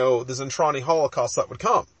Zentrani, the Zentrani Holocaust that would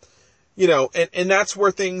come. And that's where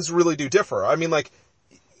things really do differ. I mean, like,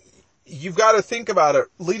 you've got to think about it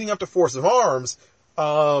leading up to Force of Arms.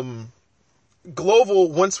 Global,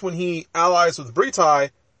 when he allies with Britai,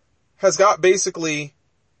 has got basically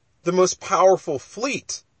the most powerful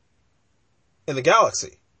fleet in the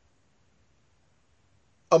galaxy.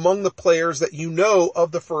 Among the players that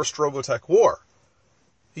of the first Robotech war.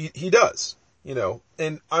 He does,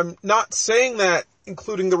 and I'm not saying that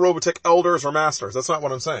including the Robotech elders or masters. That's not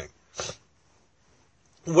what I'm saying.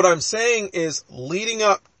 What I'm saying is leading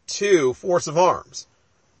up to Force of Arms,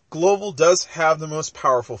 Global does have the most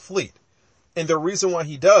powerful fleet. And the reason why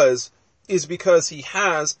he does is because he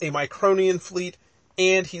has a Micronian fleet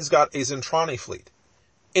and he's got a Zentrani fleet.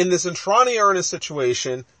 And the Zentrani are in a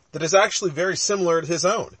situation that is actually very similar to his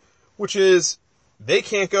own, which is they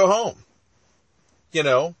can't go home.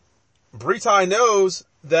 Britai knows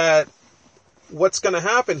that what's going to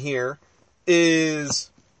happen here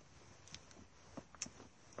is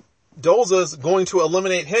Dolza's going to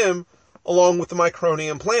eliminate him along with the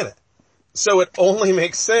Micronian planet. So it only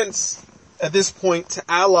makes sense at this point to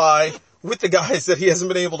ally with the guys that he hasn't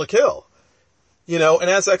been able to kill. And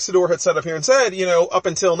as Exodore had set up here and said, up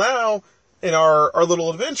until now, in our little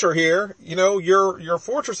adventure here, your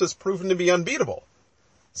fortress has proven to be unbeatable.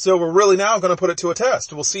 So we're really now going to put it to a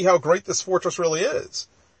test. We'll see how great this fortress really is.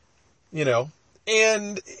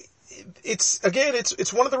 And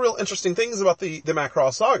it's one of the real interesting things about the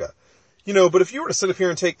Macross saga. But if you were to sit up here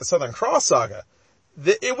and take the Southern Cross saga,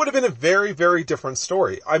 it would have been a very, very different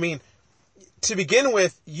story. I mean, to begin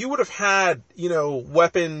with, you would have had,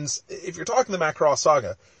 weapons, if you're talking the Macross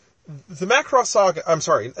saga,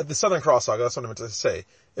 the Southern Cross saga, that's what I meant to say.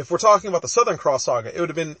 If we're talking about the Southern Cross saga, it would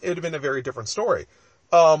have been a very different story.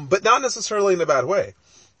 But not necessarily in a bad way.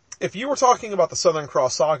 If you were talking about the Southern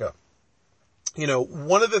Cross saga,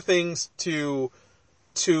 one of the things to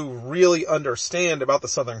really understand about the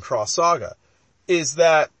Southern Cross saga is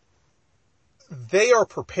that they are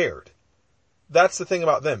prepared. That's the thing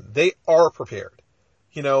about them. They are prepared,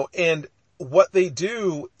 and what they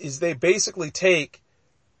do is they basically take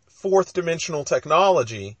fourth dimensional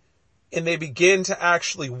technology and they begin to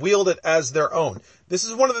actually wield it as their own. This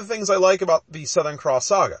is one of the things I like about the Southern Cross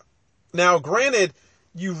saga. Now, granted,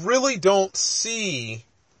 you really don't see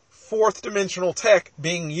fourth dimensional tech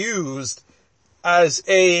being used as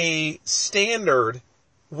a standard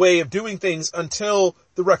way of doing things until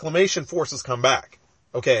the reclamation forces come back.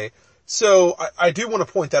 Okay? So I do want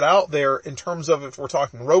to point that out there in terms of if we're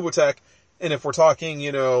talking Robotech and if we're talking,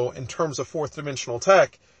 in terms of fourth dimensional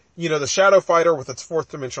tech, the Shadow Fighter with its fourth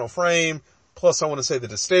dimensional frame, plus I want to say the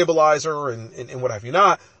Destabilizer and what have you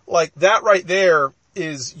not, like that right there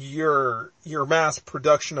is your mass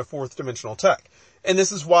production of fourth dimensional tech. And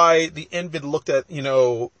this is why the Envid looked at,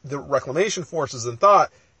 the reclamation forces and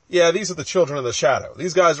thought, yeah, these are the children of the shadow.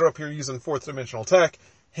 These guys are up here using fourth dimensional tech,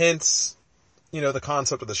 hence, the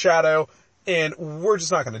concept of the shadow, and we're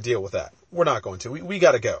just not going to deal with that. We're not going to. We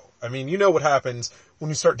got to go. I mean, you know what happens when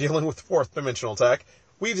you start dealing with fourth dimensional tech.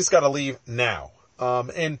 We just got to leave now.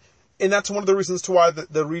 And that's one of the reasons to why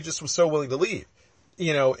the Regis was so willing to leave.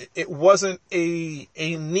 It wasn't a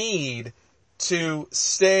need to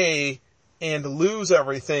stay and lose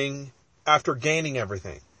everything after gaining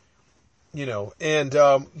everything. And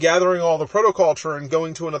gathering all the protoculture and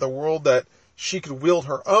going to another world that she could wield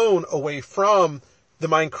her own away from the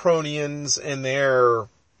Minecronians and their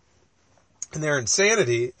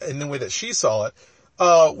insanity in the way that she saw it,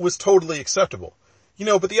 was totally acceptable.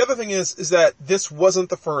 But the other thing is that this wasn't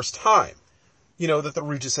the first time, that the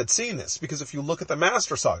Regis had seen this. Because if you look at the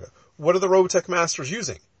Master Saga, what are the Robotech Masters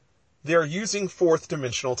using? They're using fourth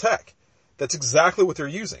dimensional tech. That's exactly what they're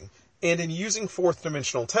using. And in using fourth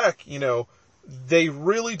dimensional tech, they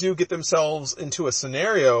really do get themselves into a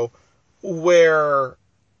scenario where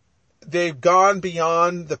they've gone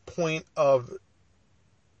beyond the point of,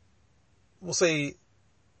 we'll say,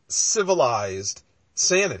 civilized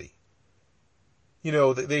sanity.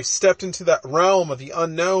 They've stepped into that realm of the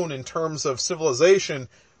unknown in terms of civilization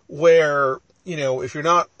where, if you're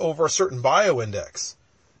not over a certain bioindex,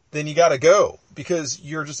 then you gotta go because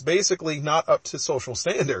you're just basically not up to social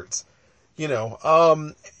standards,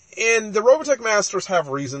 and the Robotech Masters have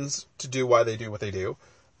reasons to do why they do what they do.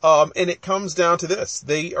 And it comes down to this.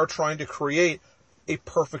 They are trying to create a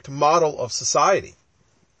perfect model of society.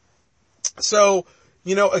 So,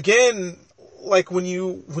 again, like when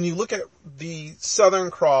you look at the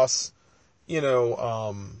Southern Cross,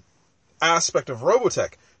 aspect of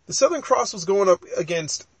Robotech, the Southern Cross was going up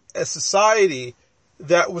against a society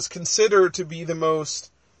that was considered to be the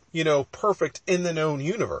most, perfect in the known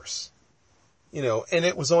universe. And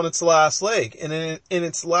it was on its last leg. And in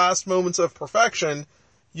its last moments of perfection,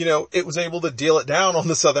 it was able to deal it down on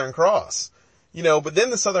the Southern Cross. But then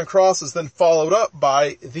the Southern Cross is then followed up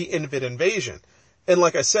by the Invid invasion. And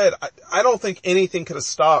like I said, I don't think anything could have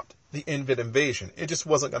stopped the Invid invasion. It just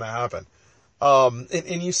wasn't going to happen.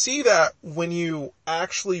 And you see that when you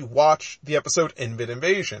actually watch the episode Invid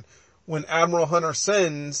Invasion, when Admiral Hunter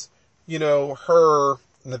sends, her,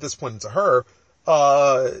 and at this point it's a her,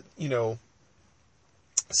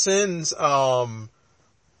 sends, her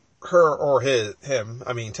or him.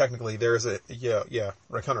 I mean, technically there's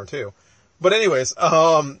Rick Hunter too. But anyways,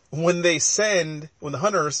 when the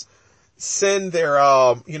hunters send their,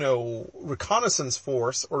 reconnaissance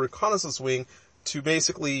force or reconnaissance wing to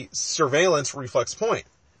basically surveillance Reflex Point,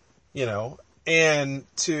 and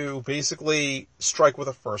to basically strike with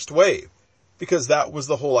a first wave. Because that was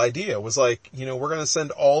the whole idea, was like, we're going to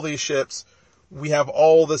send all these ships, we have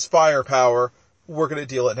all this firepower, we're going to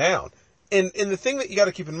deal it down. And the thing that you got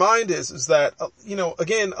to keep in mind is that,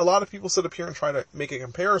 again, a lot of people sit up here and try to make a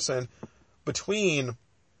comparison between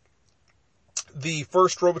the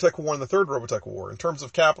first Robotech War and the third Robotech War in terms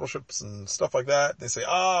of capital ships and stuff like that. They say,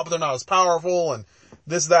 but they're not as powerful and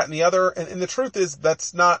this, that, and the other. And the truth is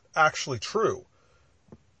that's not actually true.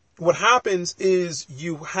 What happens is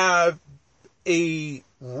you have a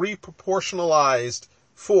reproportionalized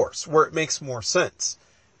force where it makes more sense.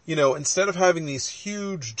 Instead of having these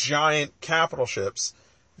huge, giant capital ships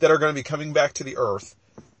that are going to be coming back to the Earth,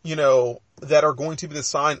 that are going to be the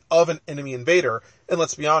sign of an enemy invader. And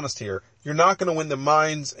let's be honest here, you're not going to win the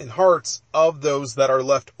minds and hearts of those that are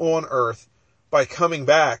left on Earth by coming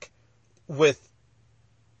back with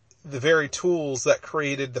the very tools that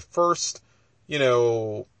created the first,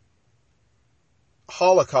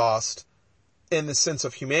 Holocaust in the sense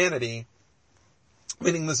of humanity,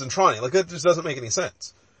 meaning the Zentrani. Like, that just doesn't make any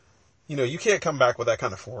sense. You can't come back with that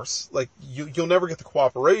kind of force. Like, you'll never get the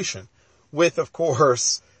cooperation with, of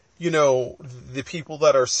course, the people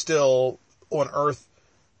that are still on Earth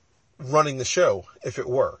running the show, if it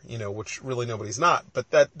were, which really nobody's not,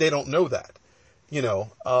 but that they don't know that,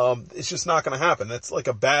 it's just not going to happen. That's like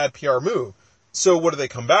a bad PR move. So what do they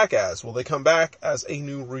come back as? Well, they come back as a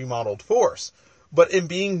new remodeled force, but in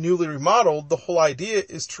being newly remodeled, the whole idea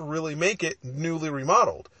is to really make it newly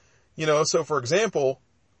remodeled, so for example,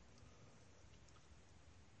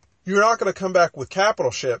 you're not going to come back with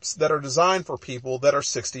capital ships that are designed for people that are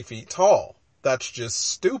 60 feet tall. That's just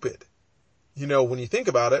stupid. When you think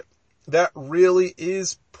about it, that really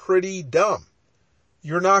is pretty dumb.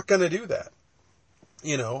 You're not going to do that.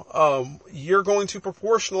 You're going to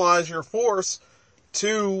proportionalize your force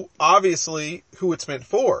to, obviously, who it's meant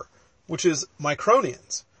for, which is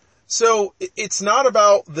Micronians. So, it's not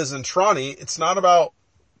about the Zentrani, it's not about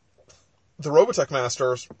the Robotech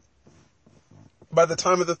Masters. By the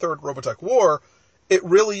time of the third Robotech War, it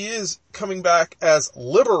really is coming back as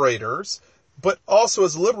liberators, but also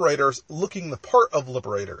as liberators looking the part of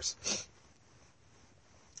liberators.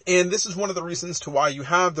 And this is one of the reasons to why you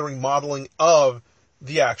have the remodeling of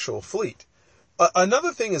the actual fleet.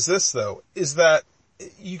 Another thing is this, though, is that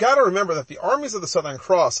you got to remember that the armies of the Southern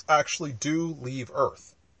Cross actually do leave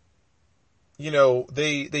Earth.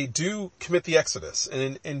 They do commit the Exodus,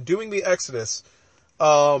 and in doing the Exodus,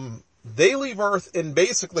 they leave Earth and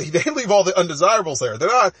basically they leave all the undesirables there.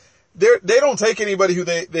 They don't take anybody who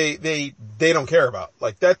they don't care about.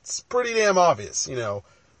 Like, that's pretty damn obvious,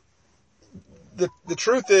 The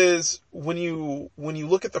truth is, when you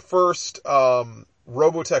look at the first,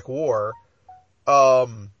 Robotech War,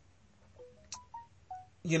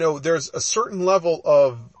 there's a certain level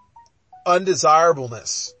of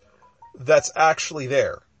undesirableness that's actually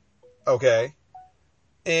there. Okay?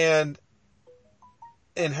 And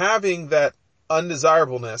having that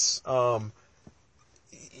undesirableness,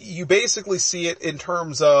 you basically see it in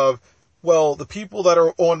terms of, well, the people that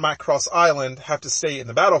are on Macross Island have to stay in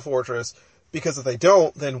the battle fortress, because if they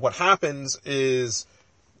don't, then what happens is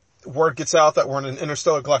word gets out that we're in an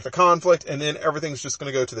interstellar galactic conflict, and then everything's just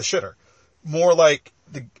going to go to the shitter. More like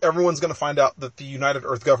everyone's going to find out that the United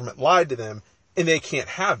Earth government lied to them, and they can't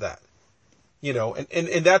have that.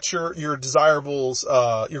 And that's your desirables,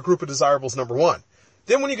 your group of desirables number one.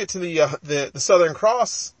 Then when you get to the Southern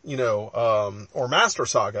Cross, or Master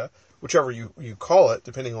Saga, whichever you call it,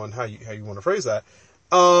 depending on how you want to phrase that,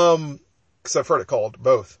 because I've heard it called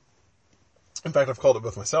both. In fact, I've called it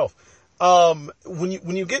both myself.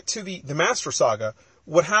 when you get to the Master Saga,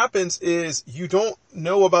 what happens is you don't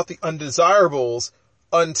know about the undesirables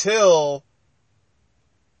until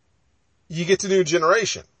you get to New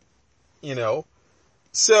Generation, you know?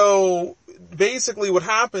 So basically what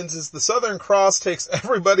happens is the Southern Cross takes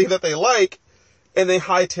everybody that they like and they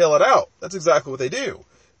hightail it out. That's exactly what they do.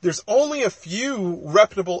 There's only a few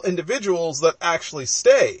reputable individuals that actually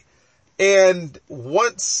stay. And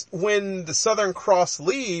when the Southern Cross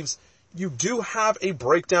leaves, you do have a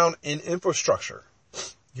breakdown in infrastructure.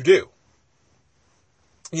 You do.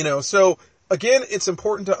 You know, so again, it's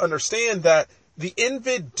important to understand that the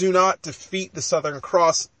Invid do not defeat the Southern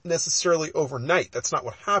Cross necessarily overnight. That's not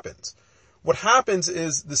what happens. What happens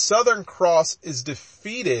is the Southern Cross is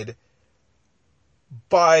defeated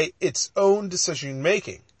by its own decision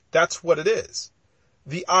making. That's what it is.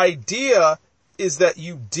 The idea is that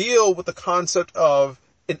you deal with the concept of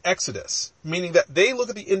an exodus, meaning that they look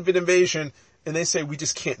at the Invid invasion and they say, we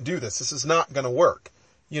just can't do this. This is not going to work.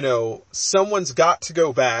 You know, someone's got to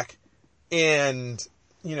go back and,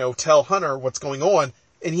 you know, tell Hunter what's going on,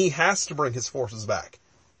 and he has to bring his forces back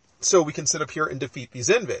so we can sit up here and defeat these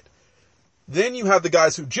Invid. Then you have the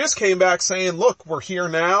guys who just came back saying, look, we're here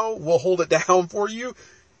now. We'll hold it down for you.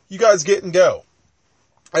 You guys get and go.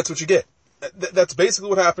 That's what you get. That's basically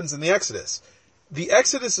what happens in the Exodus. The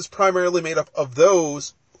Exodus is primarily made up of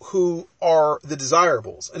those who are the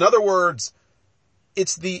desirables. In other words,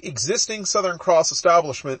 it's the existing Southern Cross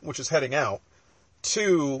establishment, which is heading out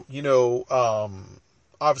to, you know,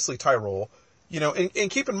 obviously Tyrol, you know, and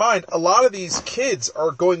keep in mind, a lot of these kids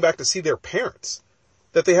are going back to see their parents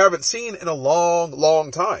that they haven't seen in a long,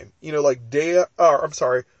 long time. You know, like Dana,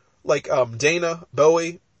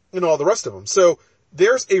 Bowie, and all the rest of them. So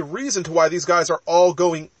there's a reason to why these guys are all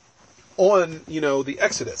going on, you know, the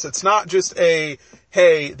Exodus. It's not just hey,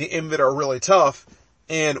 the Invid are really tough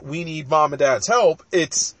and we need mom and dad's help.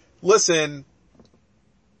 It's, listen,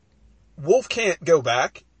 Wolf can't go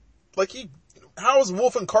back. Like how is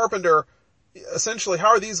Wolf and Carpenter, essentially, how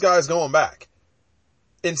are these guys going back?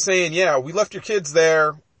 And saying, yeah, we left your kids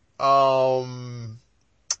there.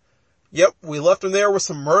 Yep, we left them there with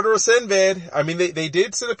some murderous Invid. I mean, they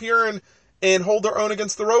did sit up here and hold their own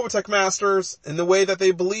against the Robotech Masters in the way that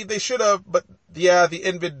they believed they should have, but yeah, the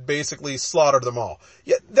Invid basically slaughtered them all.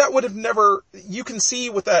 Yeah, that would have never, you can see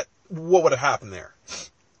what would have happened there.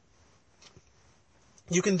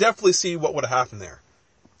 You can definitely see what would have happened there,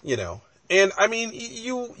 you know. And I mean,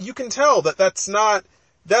 you can tell that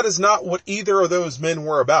that is not what either of those men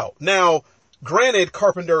were about. Now, granted,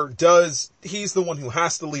 Carpenter he's the one who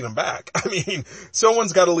has to lead them back. I mean,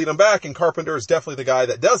 someone's got to lead them back, and Carpenter is definitely the guy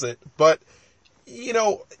that does it. But, you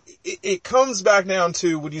know, it comes back down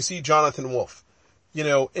to when you see Jonathan Wolf, you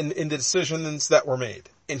know, in the decisions that were made.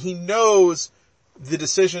 And he knows the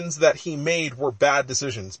decisions that he made were bad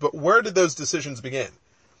decisions. But where did those decisions begin?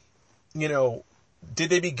 You know,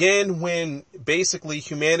 did they begin when basically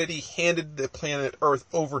humanity handed the planet Earth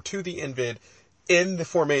over to the Invid in the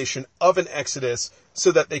formation of an exodus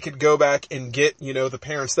so that they could go back and get, you know, the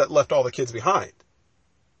parents that left all the kids behind?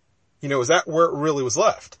 You know, is that where it really was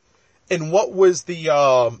left? And what was the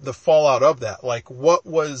fallout of that? Like, what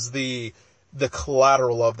was the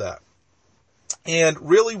collateral of that? And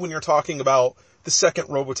really, when you're talking about the Second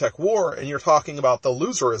Robotech War and you're talking about the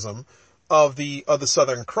loserism of the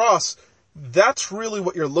Southern Cross, that's really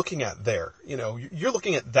what you're looking at there. You know, you're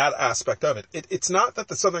looking at that aspect of it. It's not that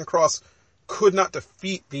the Southern Cross could not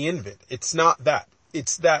defeat the Invid. It's not that.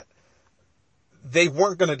 It's that they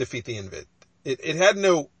weren't going to defeat the Invid. It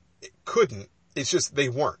couldn't. It's just they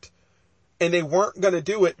weren't. And they weren't going to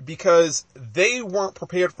do it because they weren't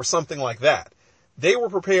prepared for something like that. They were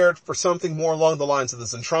prepared for something more along the lines of the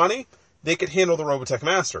Zentrani. They could handle the Robotech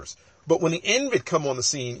Masters. But when the Invid come on the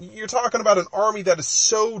scene, you're talking about an army that is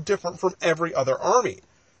so different from every other army.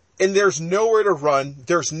 And there's nowhere to run.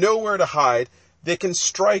 There's nowhere to hide. They can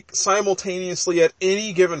strike simultaneously at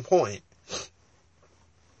any given point.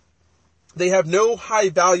 They have no high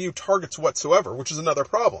value targets whatsoever, which is another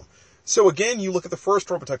problem. So again, you look at the first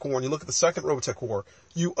Robotech War and you look at the second Robotech War,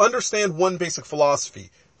 you understand one basic philosophy.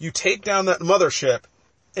 You take down that mothership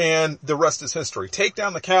and the rest is history. Take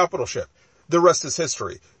down the capital ship. The rest is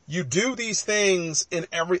history. You do these things and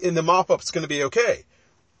the mop-up's going to be okay.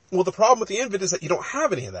 Well, the problem with the Invid is that you don't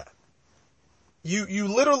have any of that. You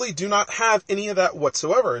literally do not have any of that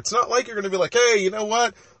whatsoever. It's not like you're going to be like, hey, you know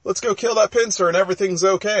what? Let's go kill that pincer and everything's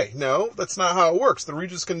okay. No, that's not how it works. The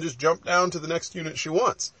Regis can just jump down to the next unit she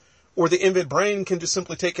wants. Or the Invid brain can just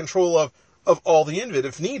simply take control of all the Invid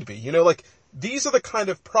if need be. You know, like, these are the kind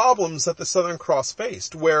of problems that the Southern Cross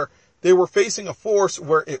faced, where they were facing a force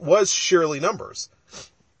where it was sheerly numbers.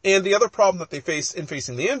 And the other problem that they faced in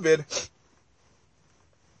facing the Invid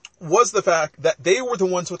was the fact that they were the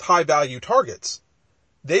ones with high value targets.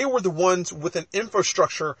 They were the ones with an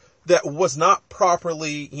infrastructure that was not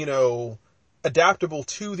properly, adaptable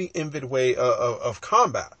to the Invid way of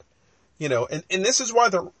combat. And this is why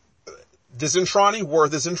the Zentrani were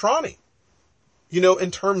the Zentrani.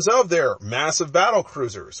 In terms of their massive battle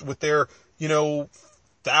cruisers with their,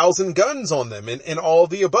 1,000 guns on them and all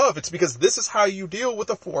the above. It's because this is how you deal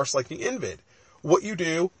with a force like the Invid. What you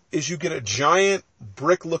do is you get a giant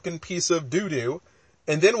brick-looking piece of doo-doo,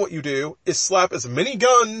 and then what you do is slap as many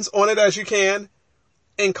guns on it as you can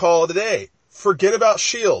and call it a day. Forget about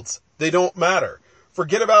shields. They don't matter.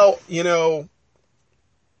 Forget about, the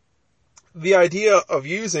idea of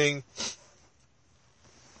using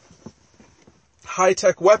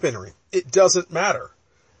high-tech weaponry. It doesn't matter.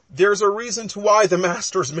 There's a reason to why the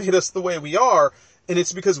Masters made us the way we are, and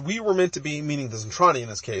it's because we were meant to be, meaning the Zentrani in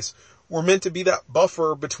this case, were meant to be that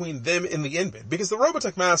buffer between them and the Invid. Because the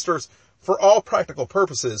Robotech Masters, for all practical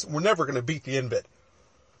purposes, were never going to beat the Invid.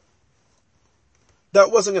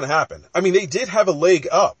 That wasn't going to happen. I mean, they did have a leg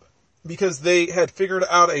up, because they had figured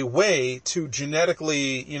out a way to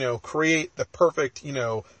genetically, create the perfect,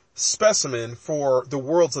 specimen for the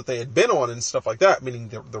worlds that they had been on and stuff like that, meaning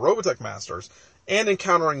the Robotech Masters, and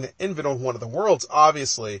encountering the Invid on one of the worlds.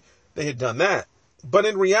 Obviously, they had done that. But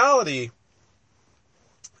in reality,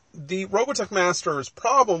 the Robotech Masters'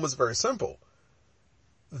 problem was very simple.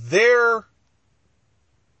 Their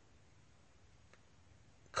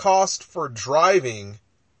cost for driving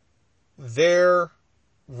their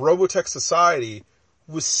Robotech society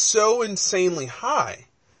was so insanely high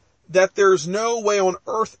that there's no way on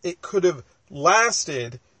Earth it could have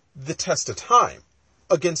lasted the test of time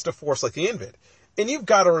against a force like the Invid. And you've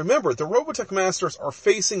got to remember, the Robotech Masters are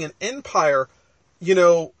facing an empire,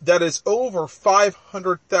 that is over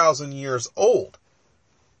 500,000 years old.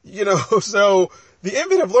 So the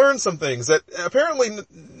Invid have learned some things that apparently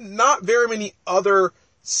not very many other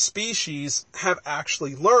species have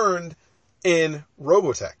actually learned in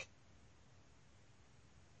Robotech.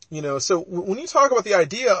 So when you talk about the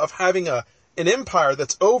idea of having an empire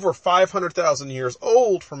that's over 500,000 years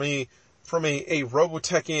old from a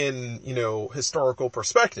Robotechian, historical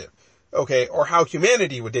perspective, okay, or how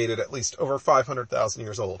humanity would date it, at least over 500,000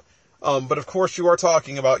 years old. But of course you are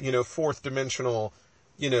talking about, fourth dimensional,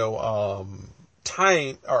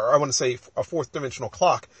 time, or I want to say a fourth dimensional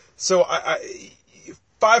clock. So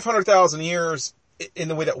 500,000 years in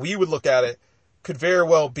the way that we would look at it could very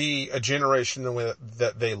well be a generation in the way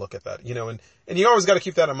that they look at that, and you always got to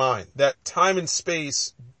keep that in mind, that time and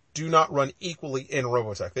space do not run equally in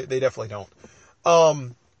Robotech. They definitely don't.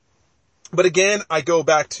 But again, I go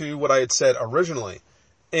back to what I had said originally.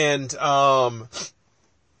 And,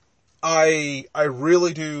 I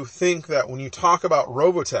really do think that when you talk about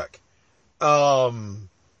Robotech,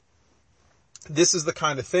 this is the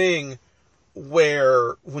kind of thing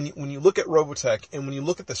where when you look at Robotech and when you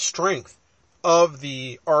look at the strength of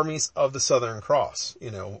the armies of the Southern Cross,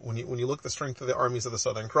 when you look at the strength of the armies of the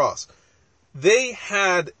Southern Cross, they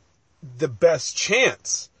had the best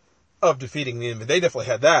chance of defeating the Invid. They definitely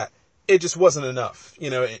had that. It just wasn't enough.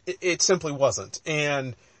 It simply wasn't.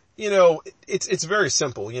 And, it's very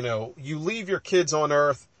simple. You leave your kids on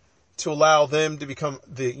Earth to allow them to become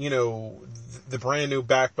the brand new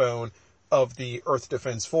backbone of the Earth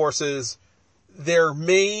Defense Forces. They're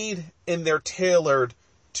made and they're tailored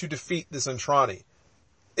to defeat the Zentrani.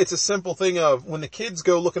 It's a simple thing of when the kids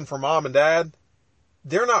go looking for mom and dad,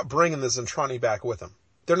 they're not bringing the Zentrani back with them.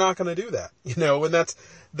 They're not going to do that, and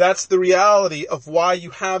that's the reality of why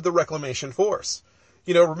you have the Reclamation Force.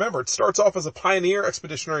 Remember, it starts off as a pioneer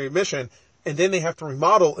expeditionary mission, and then they have to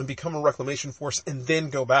remodel and become a Reclamation Force and then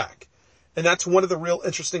go back. And that's one of the real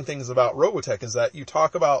interesting things about Robotech, is that you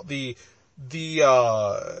talk about the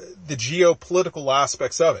geopolitical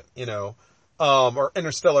aspects of it, or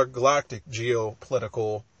interstellar galactic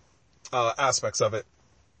geopolitical, aspects of it.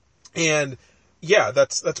 And yeah,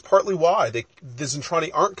 that's partly why the Zentrani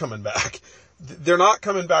aren't coming back. They're not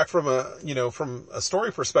coming back from a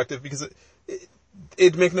story perspective because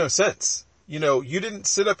it'd make no sense. You didn't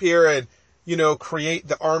sit up here and, create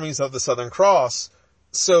the armies of the Southern Cross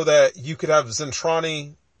so that you could have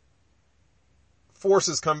Zentrani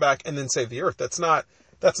forces come back and then save the Earth. That's not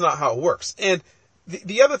how it works. And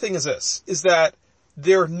the other thing is this, is that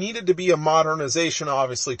there needed to be a modernization,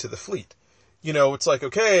 obviously, to the fleet. It's like,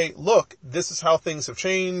 okay, look, this is how things have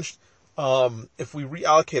changed. If we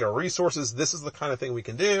reallocate our resources, this is the kind of thing we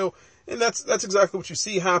can do. And that's exactly what you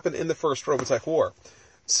see happen in the first Robotech War.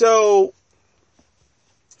 So,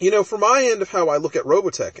 from my end of how I look at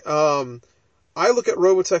Robotech, I look at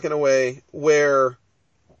Robotech in a way where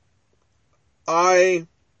I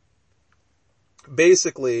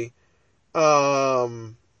basically,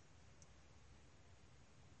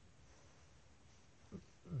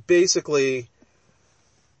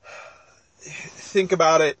 think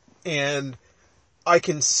about it, and I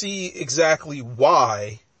can see exactly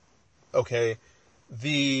why, okay,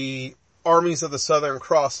 the armies of the Southern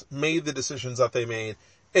Cross made the decisions that they made,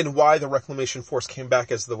 and why the Reclamation Force came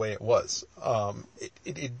back as the way it was.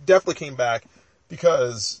 It definitely came back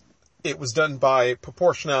because it was done by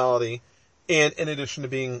proportionality, and in addition to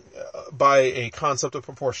being by a concept of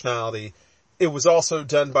proportionality, it was also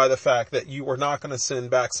done by the fact that you were not going to send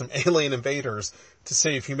back some alien invaders to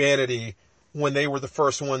save humanity when they were the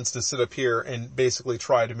first ones to sit up here and basically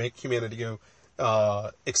try to make humanity go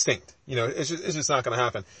extinct. You know, it's just not going to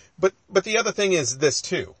happen. But the other thing is this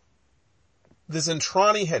too. The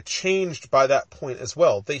Zentrani had changed by that point as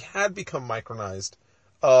well. They had become micronized.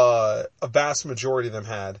 A vast majority of them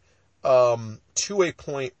had, to a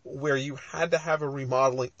point where you had to have a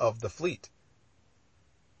remodeling of the fleet.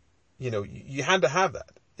 You know, you had to have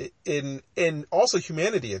that. And also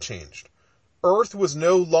humanity had changed. Earth was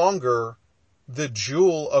no longer the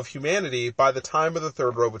jewel of humanity by the time of the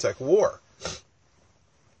Third Robotech War.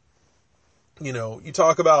 You know, you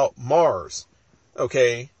talk about Mars,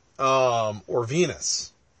 okay, or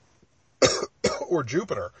Venus, or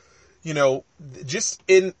Jupiter, you know, just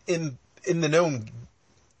in the known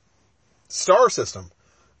star system,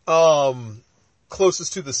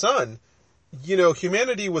 closest to the sun, you know,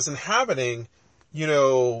 humanity was inhabiting, you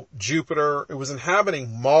know, Jupiter, it was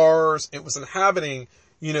inhabiting Mars, it was inhabiting,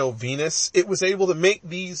 you know, Venus. It was able to make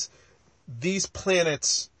these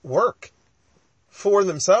planets work for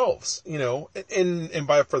themselves, you know, and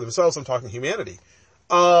by for themselves, I'm talking humanity.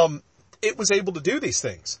 It was able to do these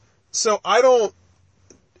things. So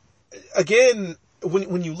again,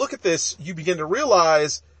 when you look at this, you begin to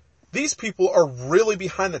realize these people are really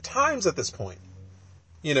behind the times at this point.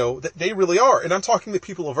 You know, they really are. And I'm talking the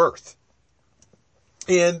people of Earth.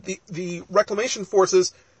 And the reclamation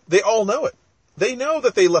forces, they all know it. They know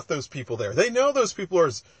that they left those people there. They know those people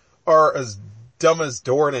are as dumb as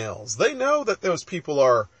doornails. They know that those people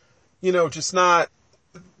are, you know, just not,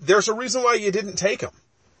 there's a reason why you didn't take them.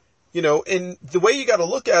 You know, and the way you got to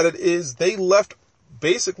look at it is they left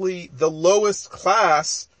basically the lowest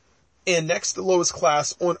class and next to the lowest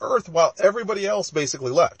class on Earth while everybody else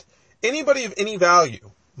basically left. Anybody of any value,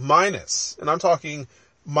 minus, and I'm talking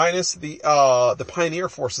minus the pioneer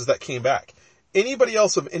forces that came back. Anybody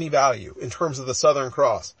else of any value in terms of the Southern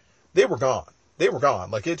Cross, they were gone. They were gone.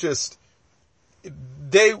 Like it just,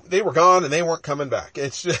 they were gone and they weren't coming back.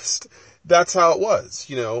 It's just, that's how it was.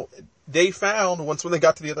 You know, they found once when they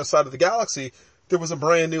got to the other side of the galaxy, there was a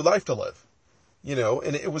brand new life to live, you know,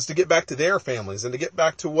 and it was to get back to their families and to get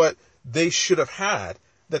back to what they should have had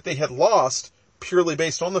that they had lost purely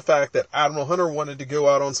based on the fact that Admiral Hunter wanted to go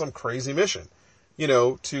out on some crazy mission, you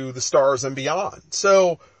know, to the stars and beyond.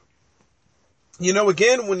 So, you know,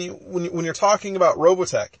 again, when you're talking about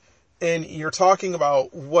Robotech and you're talking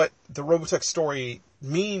about what the Robotech story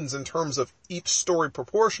means in terms of each story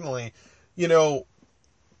proportionally, you know,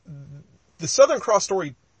 the Southern Cross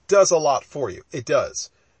story does a lot for you. It does.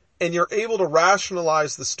 And you're able to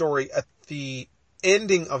rationalize the story at the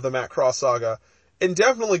ending of the Matt Cross saga and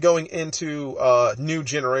definitely going into New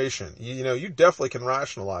Generation. You know, you definitely can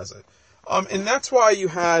rationalize it. And that's why you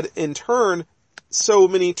had, in turn, so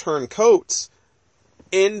many turncoats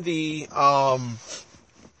in the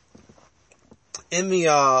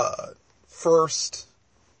first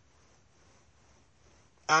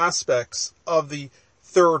aspects of the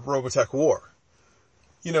Third Robotech War.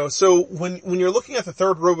 You know, so when you're looking at the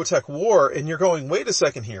Third Robotech War and you're going, wait a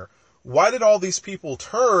second here, why did all these people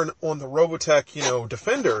turn on the Robotech, you know,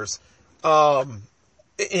 defenders,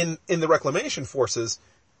 in the reclamation forces?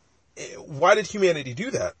 Why did humanity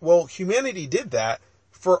do that? Well, humanity did that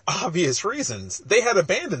for obvious reasons. They had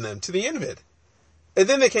abandoned them to the Invid. And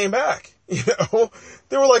then they came back, you know,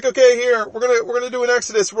 they were like, okay, here, we're going to do an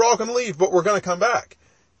exodus. We're all going to leave, but we're going to come back.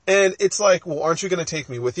 And it's like, well, aren't you going to take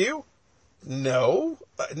me with you? No,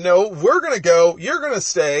 we're going to go, you're going to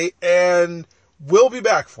stay, and we'll be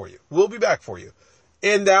back for you. We'll be back for you.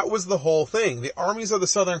 And that was the whole thing. The armies of the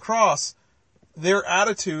Southern Cross, their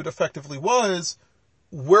attitude effectively was,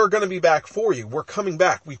 we're going to be back for you. We're coming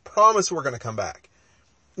back. We promise we're going to come back.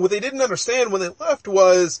 What they didn't understand when they left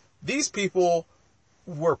was these people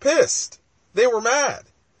were pissed. They were mad.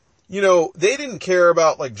 You know, they didn't care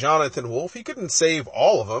about like Jonathan Wolfe. He couldn't save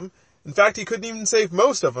all of them. In fact, he couldn't even save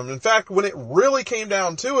most of them. In fact, when it really came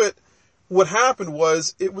down to it, what happened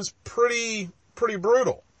was it was pretty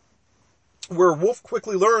brutal. where Wolf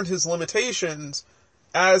quickly learned his limitations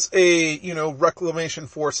as a, Reclamation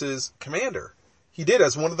Forces commander. He did,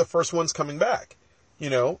 as one of the first ones coming back.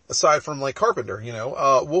 Aside from like Carpenter,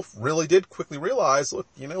 Wolf really did quickly realize, look,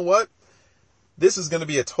 you know what? This is going to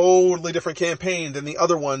be a totally different campaign than the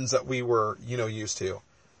other ones that we were, used to.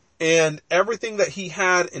 And everything that he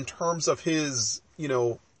had in terms of his,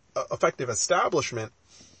 effective establishment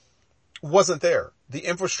wasn't there. The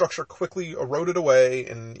infrastructure quickly eroded away,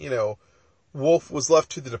 and, Wolf was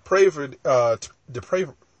left to the depravity.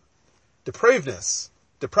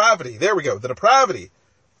 There we go. The depravity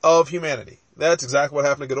of humanity. That's exactly what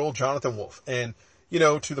happened to good old Jonathan Wolf. And,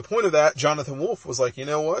 to the point of that, Jonathan Wolf was like, you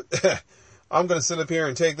know what? I'm going to sit up here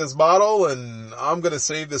and take this bottle, and I'm going to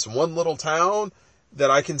save this one little town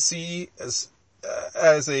that I can see as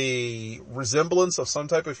a resemblance of some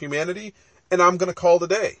type of humanity, and I'm going to call it a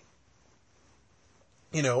day.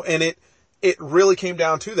 And it really came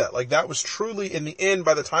down to that. Like, that was truly, in the end,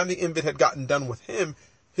 by the time the Invid had gotten done with him,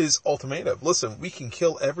 his ultimatum. Listen, we can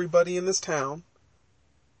kill everybody in this town,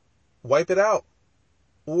 wipe it out,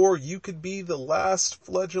 or you could be the last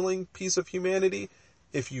fledgling piece of humanity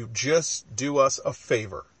if you just do us a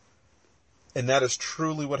favor. And that is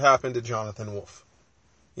truly what happened to Jonathan Wolf.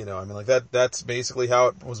 That's basically how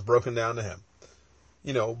it was broken down to him.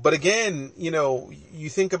 But again, you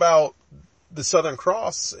think about the Southern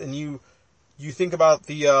Cross, and you think about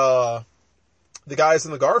the guys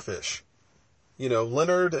in the Garfish.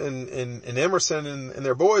 Leonard and Emerson and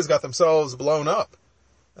their boys got themselves blown up.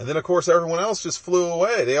 And then, of course, everyone else just flew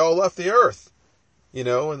away. They all left the earth,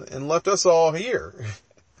 and left us all here.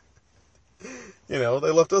 They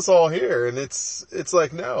left us all here. And it's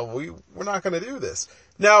like, no, we're not going to do this.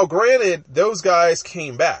 Now, granted, those guys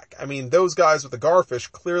came back. I mean, those guys with the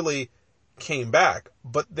Garfish clearly came back,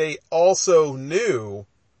 but they also knew,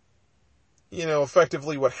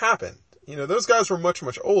 effectively what happened. Those guys were much,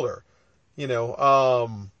 much older,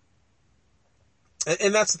 and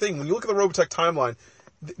that's the thing. When you look at the Robotech timeline,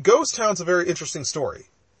 Ghost Town's a very interesting story,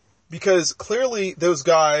 because clearly those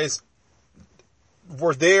guys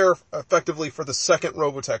were there effectively for the second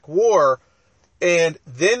Robotech war, and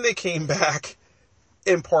then they came back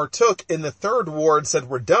and partook in the third war and said,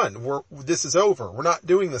 we're done. This is over. We're not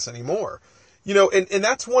doing this anymore. And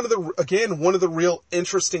that's one of the real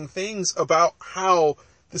interesting things about how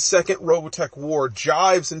the second Robotech war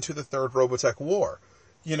jives into the third Robotech war.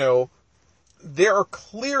 There are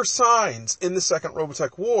clear signs in the second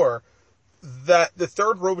Robotech war that the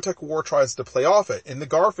third Robotech war tries to play off it. And the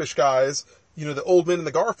Garfish guys, the old men in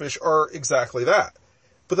the Garfish are exactly that.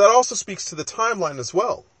 But that also speaks to the timeline as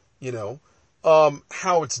well,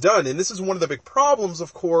 how it's done. And this is one of the big problems,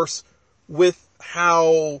 of course, with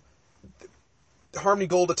how Harmony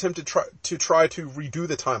Gold attempted to try to redo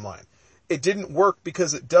the timeline. It didn't work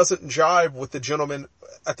because it doesn't jive with the gentleman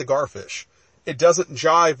at the Garfish. It doesn't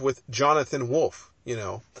jive with Jonathan Wolf,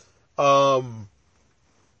 It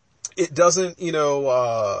doesn't,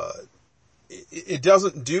 it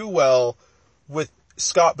doesn't do well with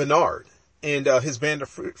Scott Bernard and his band of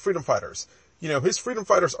freedom fighters. His freedom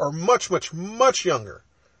fighters are much, much, much younger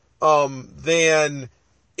than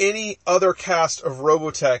any other cast of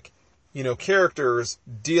Robotech, characters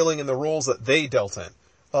dealing in the roles that they dealt in.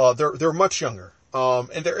 They're much younger.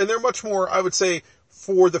 And they're much more, I would say,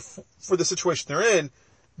 for the situation they're in,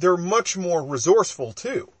 they're much more resourceful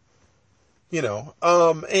too.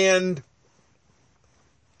 And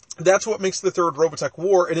that's what makes the third Robotech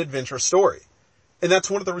war an adventure story. And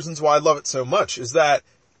that's one of the reasons why I love it so much, is that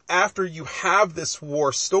after you have this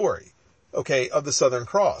war story, okay, of the Southern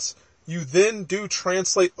Cross, you then do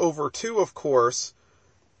translate over to, of course,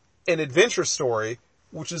 an adventure story,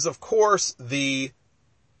 which is, of course, the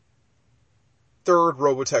third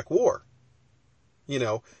Robotech war.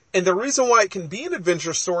 And the reason why it can be an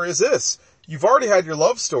adventure story is this. You've already had your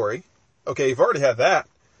love story. Okay, you've already had that.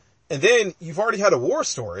 And then you've already had a war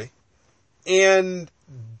story. And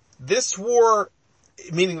this war,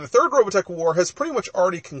 meaning the third Robotech war, has pretty much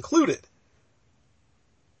already concluded.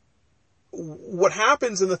 What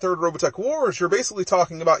happens in the third Robotech war is you're basically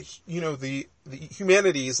talking about, the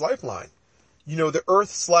humanity's lifeline. The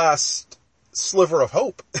Earth's last sliver of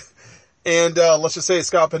hope. And let's just say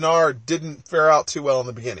Scott Bernard didn't fare out too well in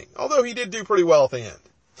the beginning, although he did do pretty well at the end.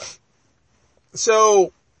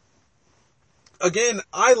 So, again,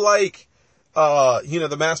 I like,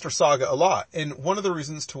 the Master Saga a lot. And one of the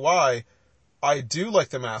reasons to why I do like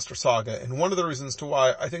the Master Saga, and one of the reasons to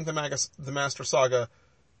why I think the Master Saga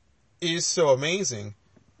is so amazing,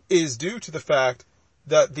 is due to the fact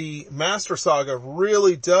that the Master Saga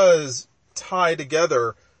really does tie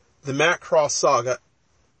together the Macross Saga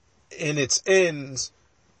and its ends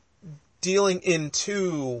dealing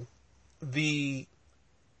into the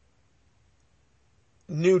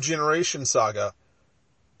New Generation saga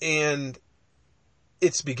and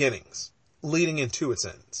its beginnings, leading into its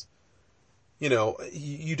ends. You know,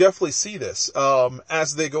 you definitely see this,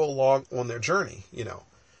 as they go along on their journey, you know.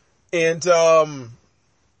 And,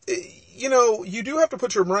 you know, you do have to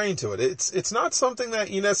put your brain to it. It's not something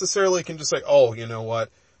that you necessarily can just say, oh, you know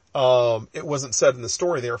what, it wasn't said in the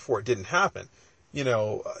story, therefore it didn't happen. You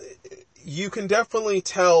know, you can definitely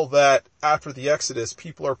tell that after the Exodus,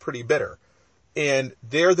 people are pretty bitter. And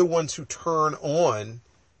they're the ones who turn on,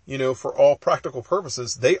 you know, for all practical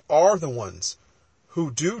purposes, they are the ones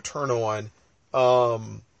who do turn on,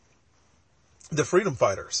 the freedom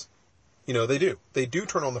fighters. You know, they do. They do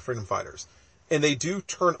turn on the freedom fighters. And they do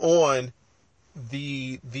turn on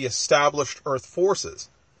the established Earth forces.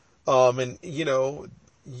 And, you know,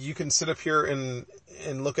 you can sit up here and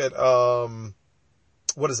look at,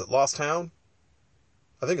 what is it, Lost Town?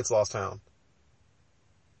 I think it's Lost Town.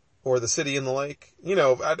 Or The City in the Lake. You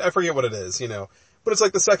know, I forget what it is, you know. But it's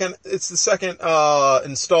like the second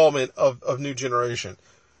installment of New Generation.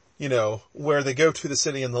 You know, where they go to the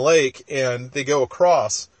city in the lake and they go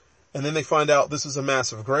across and then they find out this is a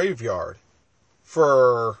massive graveyard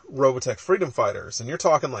for Robotech freedom fighters. And you're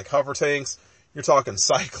talking like hover tanks, you're talking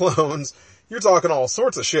cyclones, you're talking all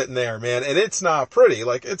sorts of shit in there, man. And it's not pretty.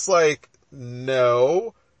 Like, it's like,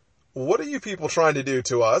 no, what are you people trying to do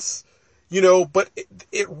to us? You know, but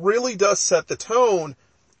it really does set the tone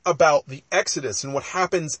about the Exodus and what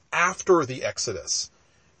happens after the Exodus,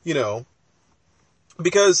 you know,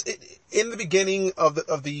 because in the beginning of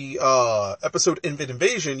the episode Invid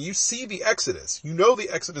Invasion, you see the Exodus. You know the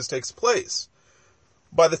Exodus takes place.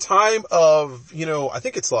 By the time of, you know, I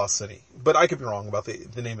think it's Lost City, but I could be wrong about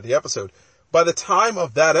the name of the episode. By the time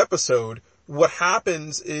of that episode, what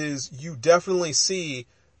happens is you definitely see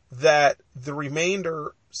that the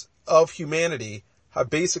remainder of humanity have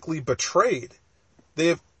basically betrayed. They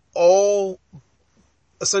have all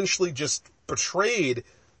essentially just betrayed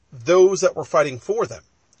those that were fighting for them,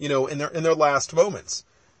 you know, in their last moments.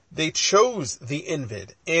 They chose the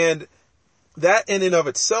Invid, and that in and of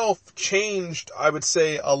itself changed, I would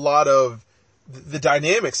say, a lot of the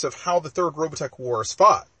dynamics of how the Third Robotech War is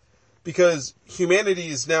fought. Because humanity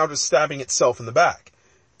is now just stabbing itself in the back.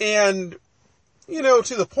 And, you know,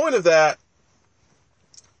 to the point of that,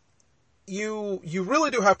 you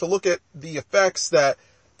really do have to look at the effects that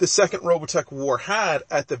the Second Robotech War had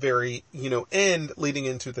at the very, you know, end leading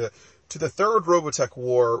into the Third Robotech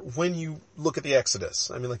War when you look at the Exodus.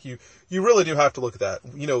 I mean, like, you really do have to look at that.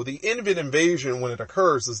 You know, the Invid invasion when it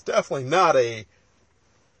occurs is definitely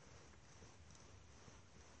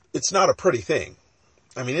it's not a pretty thing.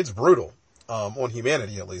 I mean, it's brutal, on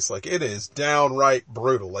humanity at least. Like, it is downright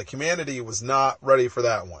brutal. Like, humanity was not ready for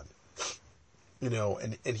that one. You know,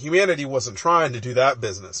 and humanity wasn't trying to do that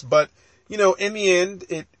business. But, you know, in the end,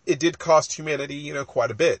 it did cost humanity, you know,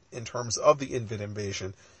 quite a bit in terms of the Invid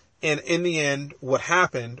invasion. And in the end, what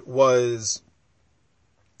happened was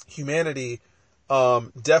humanity,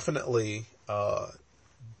 definitely,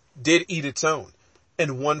 did eat its own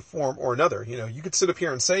in one form or another. You know, you could sit up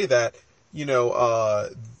here and say that, you know,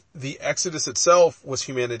 the Exodus itself was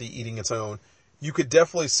humanity eating its own. You could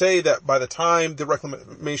definitely say that by the time the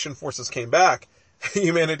reclamation forces came back,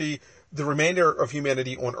 humanity, the remainder of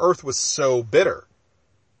humanity on Earth was so bitter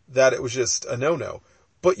that it was just a no-no.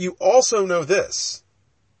 But you also know this.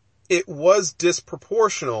 It was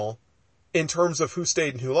disproportional in terms of who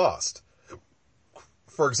stayed and who lost.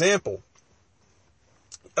 For example,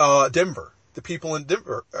 Denver. The people in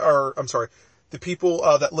Denver, the people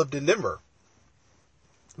that lived in Denver,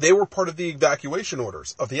 they were part of the evacuation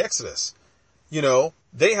orders of the Exodus. You know,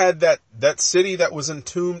 they had that city that was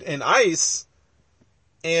entombed in ice,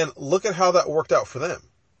 and look at how that worked out for them.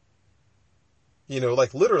 You know,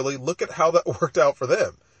 like literally, look at how that worked out for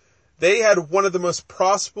them. They had one of the most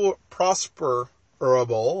prosperable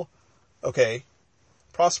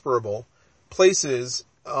places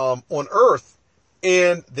on Earth,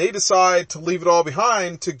 and they decide to leave it all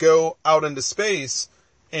behind to go out into space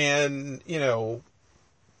and, you know,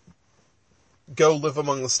 go live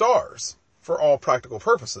among the stars for all practical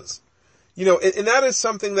purposes. You know, and that is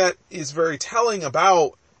something that is very telling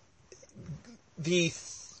about the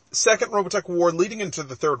Second Robotech War leading into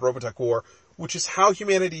the Third Robotech War, which is how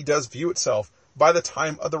humanity does view itself by the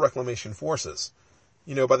time of the Reclamation Forces.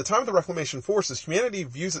 You know, by the time of the Reclamation Forces, humanity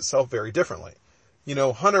views itself very differently. You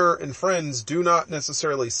know, Hunter and friends do not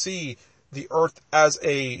necessarily see the Earth as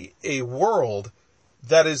a world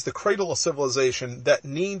that is the cradle of civilization that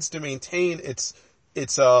needs to maintain its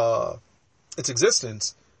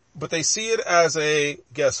existence, but they see it as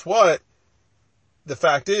guess what? the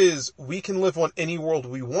fact is, we can live on any world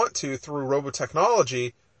we want to through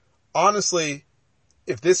robotechnology. Honestly,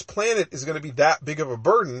 if this planet is going to be that big of a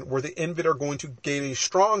burden where the Invid are going to gain a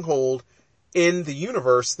stronghold in the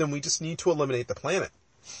universe, then we just need to eliminate the planet.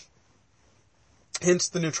 Hence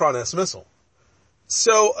the Neutron S missile.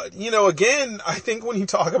 So, again, I think when you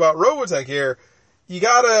talk about Robotech here, you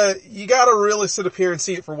gotta really sit up here and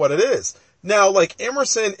see it for what it is. Now, like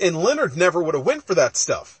Emerson and Leonard never would have went for that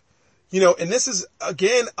stuff. And this is,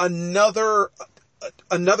 again, another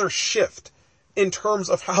shift in terms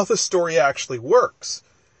of how the story actually works.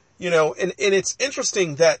 And it's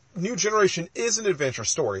interesting that New Generation is an adventure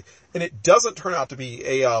story, and it doesn't turn out to be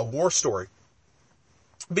a war story.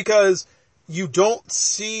 Because you don't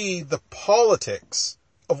see the politics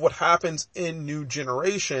of what happens in New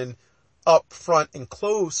Generation up front and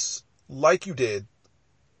close like you did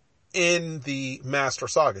in the Master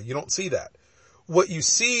Saga. You don't see that. What you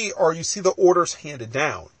see the orders handed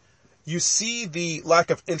down. You see the lack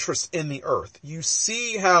of interest in the Earth. You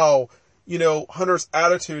see how, Hunter's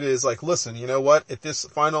attitude is like, listen, you know what? If this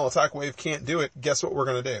final attack wave can't do it, guess what we're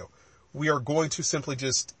going to do? We are going to simply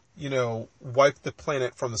just, wipe the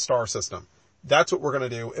planet from the star system. That's what we're going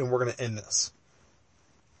to do, and we're going to end this.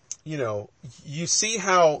 You see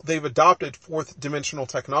how they've adopted fourth dimensional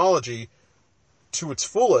technology to its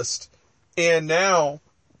fullest, and now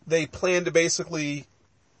they plan to basically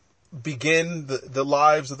begin the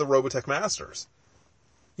lives of the Robotech Masters.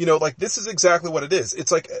 This is exactly what it is.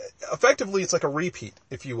 It's like, effectively, it's like a repeat,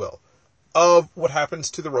 if you will, of what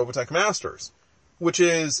happens to the Robotech Masters, which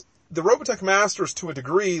is the Robotech Masters, to a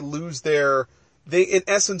degree, they in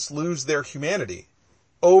essence lose their humanity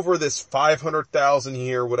over this 500,000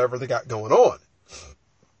 year, whatever they got going on.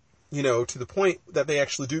 To the point that they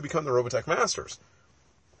actually do become the Robotech Masters.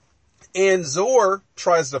 And Zor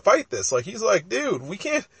tries to fight this. Like, he's like, dude, we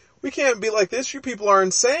can't be like this. You people are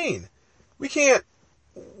insane. We can't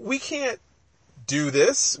do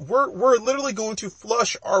this. We're literally going to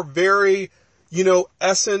flush our very,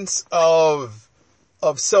 essence of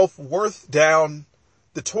self-worth down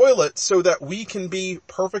the toilet so that we can be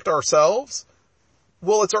perfect ourselves.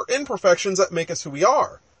 Well, it's our imperfections that make us who we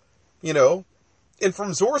are, and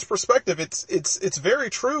from Zor's perspective, it's very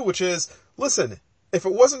true, which is, listen, if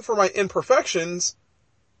it wasn't for my imperfections,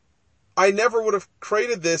 I never would have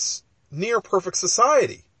created this near perfect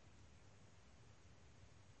society.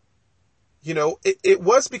 It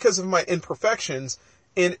was because of my imperfections,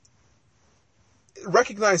 and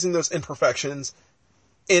recognizing those imperfections,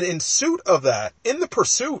 and in the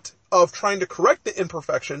pursuit of trying to correct the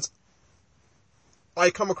imperfections, I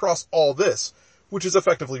come across all this, which is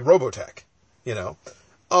effectively Robotech,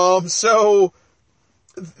 So,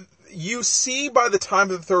 you see by the time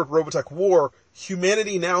of the Third Robotech War,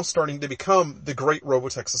 humanity now starting to become the great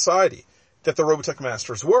Robotech society that the Robotech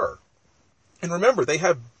Masters were. And remember, they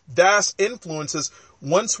have vast influences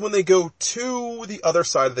once when they go to the other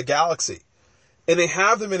side of the galaxy. And they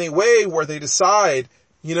have them in a way where they decide,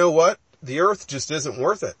 you know what? The Earth just isn't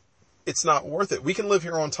worth it. It's not worth it. We can live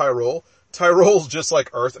here on Tyrol. Tyrol's just like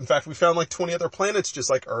Earth. In fact, we found like 20 other planets just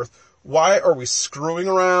like Earth. Why are we screwing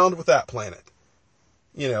around with that planet?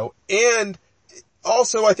 And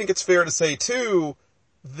also I think it's fair to say too,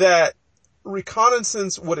 that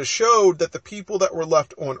reconnaissance would have showed that the people that were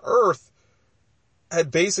left on Earth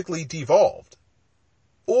had basically devolved.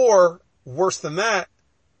 Or, worse than that,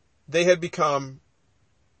 they had become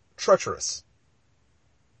treacherous.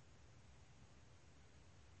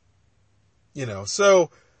 So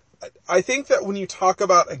I think that when you talk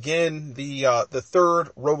about, again, the Third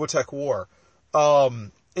Robotech War,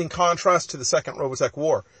 in contrast to the Second Robotech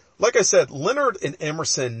War, like I said, Leonard and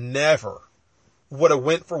Emerson never would have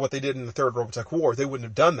went for what they did in the Third Robotech War. They wouldn't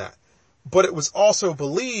have done that. But it was also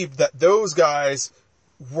believed that those guys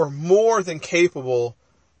were more than capable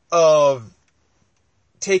of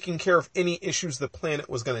taking care of any issues the planet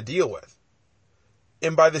was going to deal with.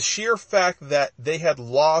 And by the sheer fact that they had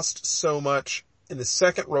lost so much in the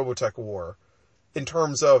Second Robotech War, in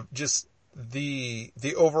terms of just the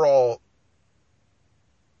overall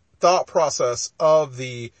thought process of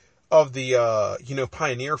the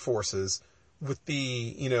pioneer forces, with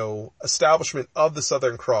the, establishment of the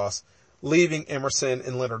Southern Cross, leaving Emerson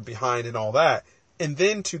and Leonard behind and all that, and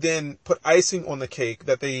then to put icing on the cake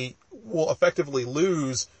that they will effectively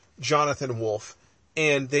lose Jonathan Wolfe,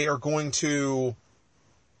 and they are going to,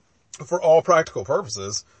 for all practical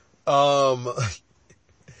purposes,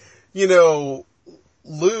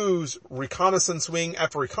 lose reconnaissance wing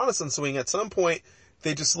after reconnaissance wing. At some point,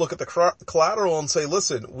 they just look at the collateral and say,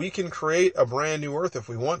 listen, we can create a brand new Earth if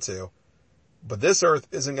we want to, but this Earth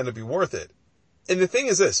isn't going to be worth it. And the thing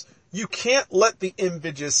is this, You can't let the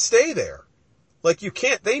Invid just stay there. Like, you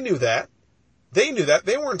can't. They knew that. They knew that.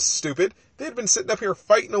 They weren't stupid. They had been sitting up here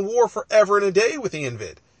fighting a war forever and a day with the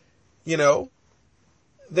Invid. You know?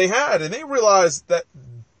 They had, and they realized that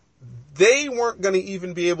they weren't going to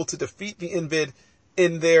even be able to defeat the Invid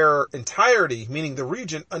in their entirety, meaning the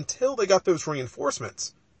region, until they got those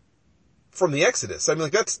reinforcements from the Exodus. I mean,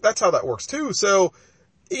 like, that's how that works too. So,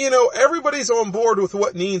 you know, everybody's on board with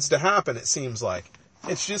what needs to happen, it seems like.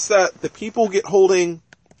 It's just that the people who do get holding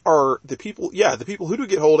the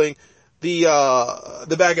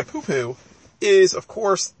bag of poo-poo is, of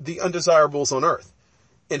course, the undesirables on Earth.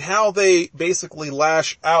 And how they basically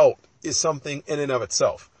lash out is something in and of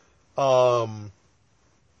itself.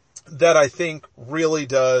 That I think really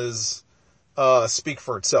does, speak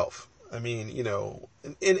for itself. I mean, you know,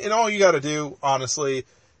 and all you gotta do, honestly,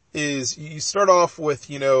 is you start off with,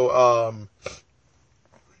 you know,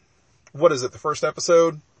 what is it, the first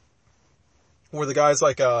episode? Where the guy's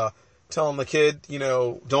like, telling the kid, you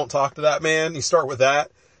know, don't talk to that man. You start with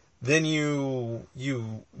that. Then you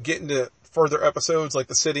get into further episodes like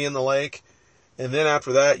the city and the lake. And then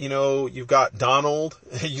after that, you know, you've got Donald.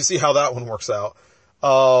 You see how that one works out.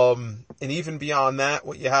 And even beyond that,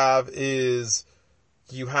 what you have is,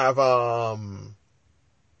 you have,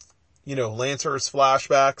 you know, Lancer's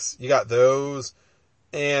flashbacks. You got those.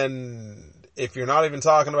 And if you're not even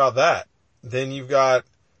talking about that, then you've got,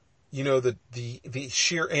 you know, the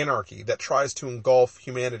sheer anarchy that tries to engulf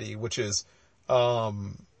humanity, which is,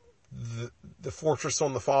 the Fortress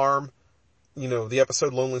on the Farm, you know, the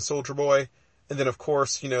episode Lonely Soldier Boy. And then, of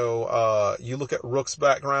course, you know, you look at Rook's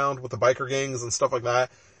background with the biker gangs and stuff like that.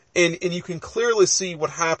 And you can clearly see what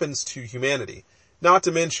happens to humanity. Not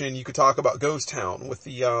to mention, you could talk about Ghost Town with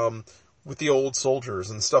the old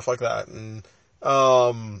soldiers and stuff like that. And,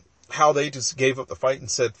 how they just gave up the fight and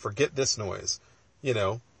said, forget this noise, you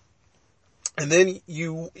know. And then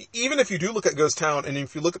even if you do look at Ghost Town and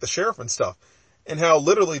if you look at the sheriff and stuff, and how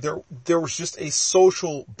literally there was just a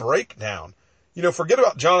social breakdown. You know, forget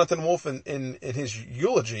about Jonathan Wolf in his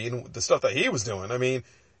eulogy and the stuff that he was doing. I mean,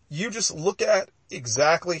 you just look at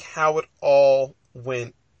exactly how it all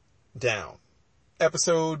went down.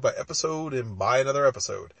 Episode by episode and by another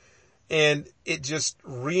episode. And it just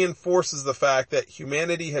reinforces the fact that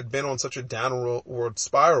humanity had been on such a downward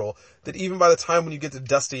spiral that even by the time when you get to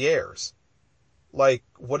Dusty Airs, like,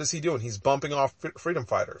 what is he doing? He's bumping off freedom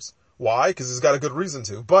fighters. Why? Because he's got a good reason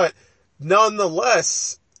to. But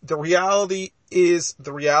nonetheless, the reality is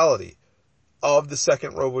the reality of the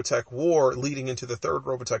second Robotech war leading into the third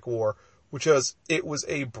Robotech war, which it was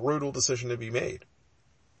a brutal decision to be made.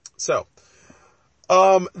 So,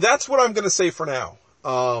 that's what I'm going to say for now.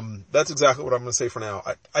 That's exactly what I'm going to say for now.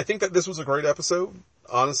 I think that this was a great episode.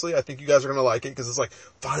 Honestly, I think you guys are going to like it because it's like,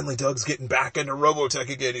 finally Doug's getting back into Robotech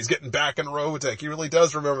again. He's getting back into Robotech. He really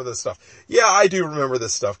does remember this stuff. Yeah, I do remember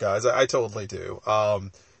this stuff, guys. I totally do.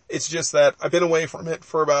 It's just that I've been away from it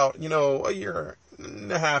for about, you know, a year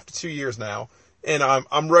and a half to 2 years now. And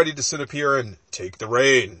I'm ready to sit up here and take the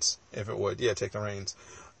reins, if it would. Yeah, take the reins.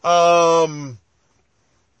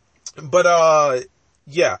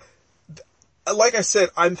 Yeah. Like I said,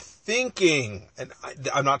 I'm thinking, and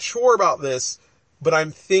I'm not sure about this, but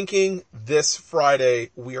I'm thinking this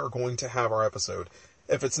Friday we are going to have our episode.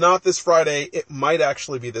 If it's not this Friday, it might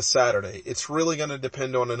actually be this Saturday. It's really going to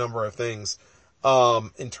depend on a number of things,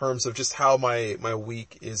 in terms of just how my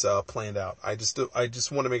week is, planned out. I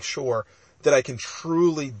just want to make sure that I can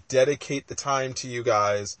truly dedicate the time to you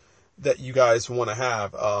guys that you guys want to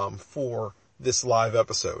have, for this live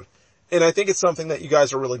episode. And I think it's something that you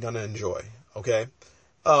guys are really going to enjoy. Okay.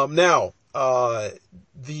 Now,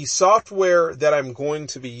 the software that I'm going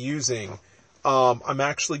to be using, I'm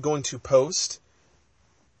actually going to post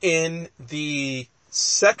in the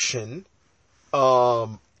section,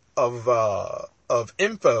 of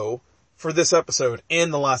info for this episode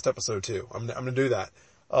and the last episode too. I'm going to do that.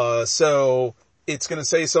 So it's going to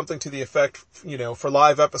say something to the effect, you know, for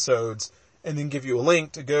live episodes, and then give you a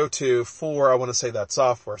link to go to for, I want to say, that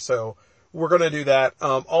software. So we're going to do that.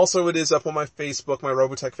 Also it is up on my Facebook, my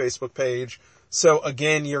Robotech Facebook page. So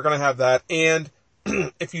again, you're going to have that. And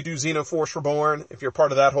if you do Xenoforce Reborn, if you're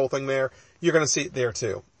part of that whole thing there, you're going to see it there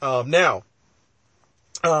too. Now,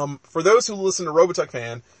 for those who listen to Robotech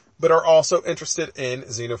Fan, but are also interested in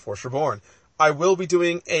Xenoforce Reborn, I will be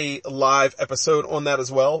doing a live episode on that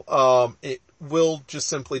as well. It will just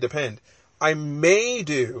simply depend. I may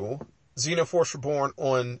do Xenoforce Reborn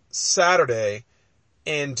on Saturday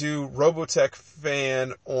and do Robotech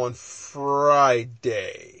Fan on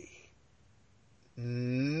Friday.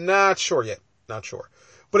 Not sure yet. Not sure.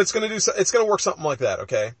 But it's gonna work something like that,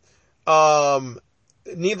 okay?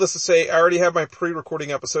 needless to say, I already have my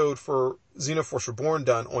pre-recording episode for Xenoforce Reborn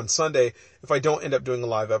done on Sunday if I don't end up doing a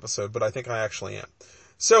live episode, but I think I actually am.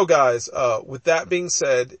 So guys, with that being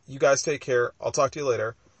said, you guys take care. I'll talk to you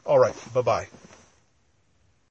later. Alright, bye-bye.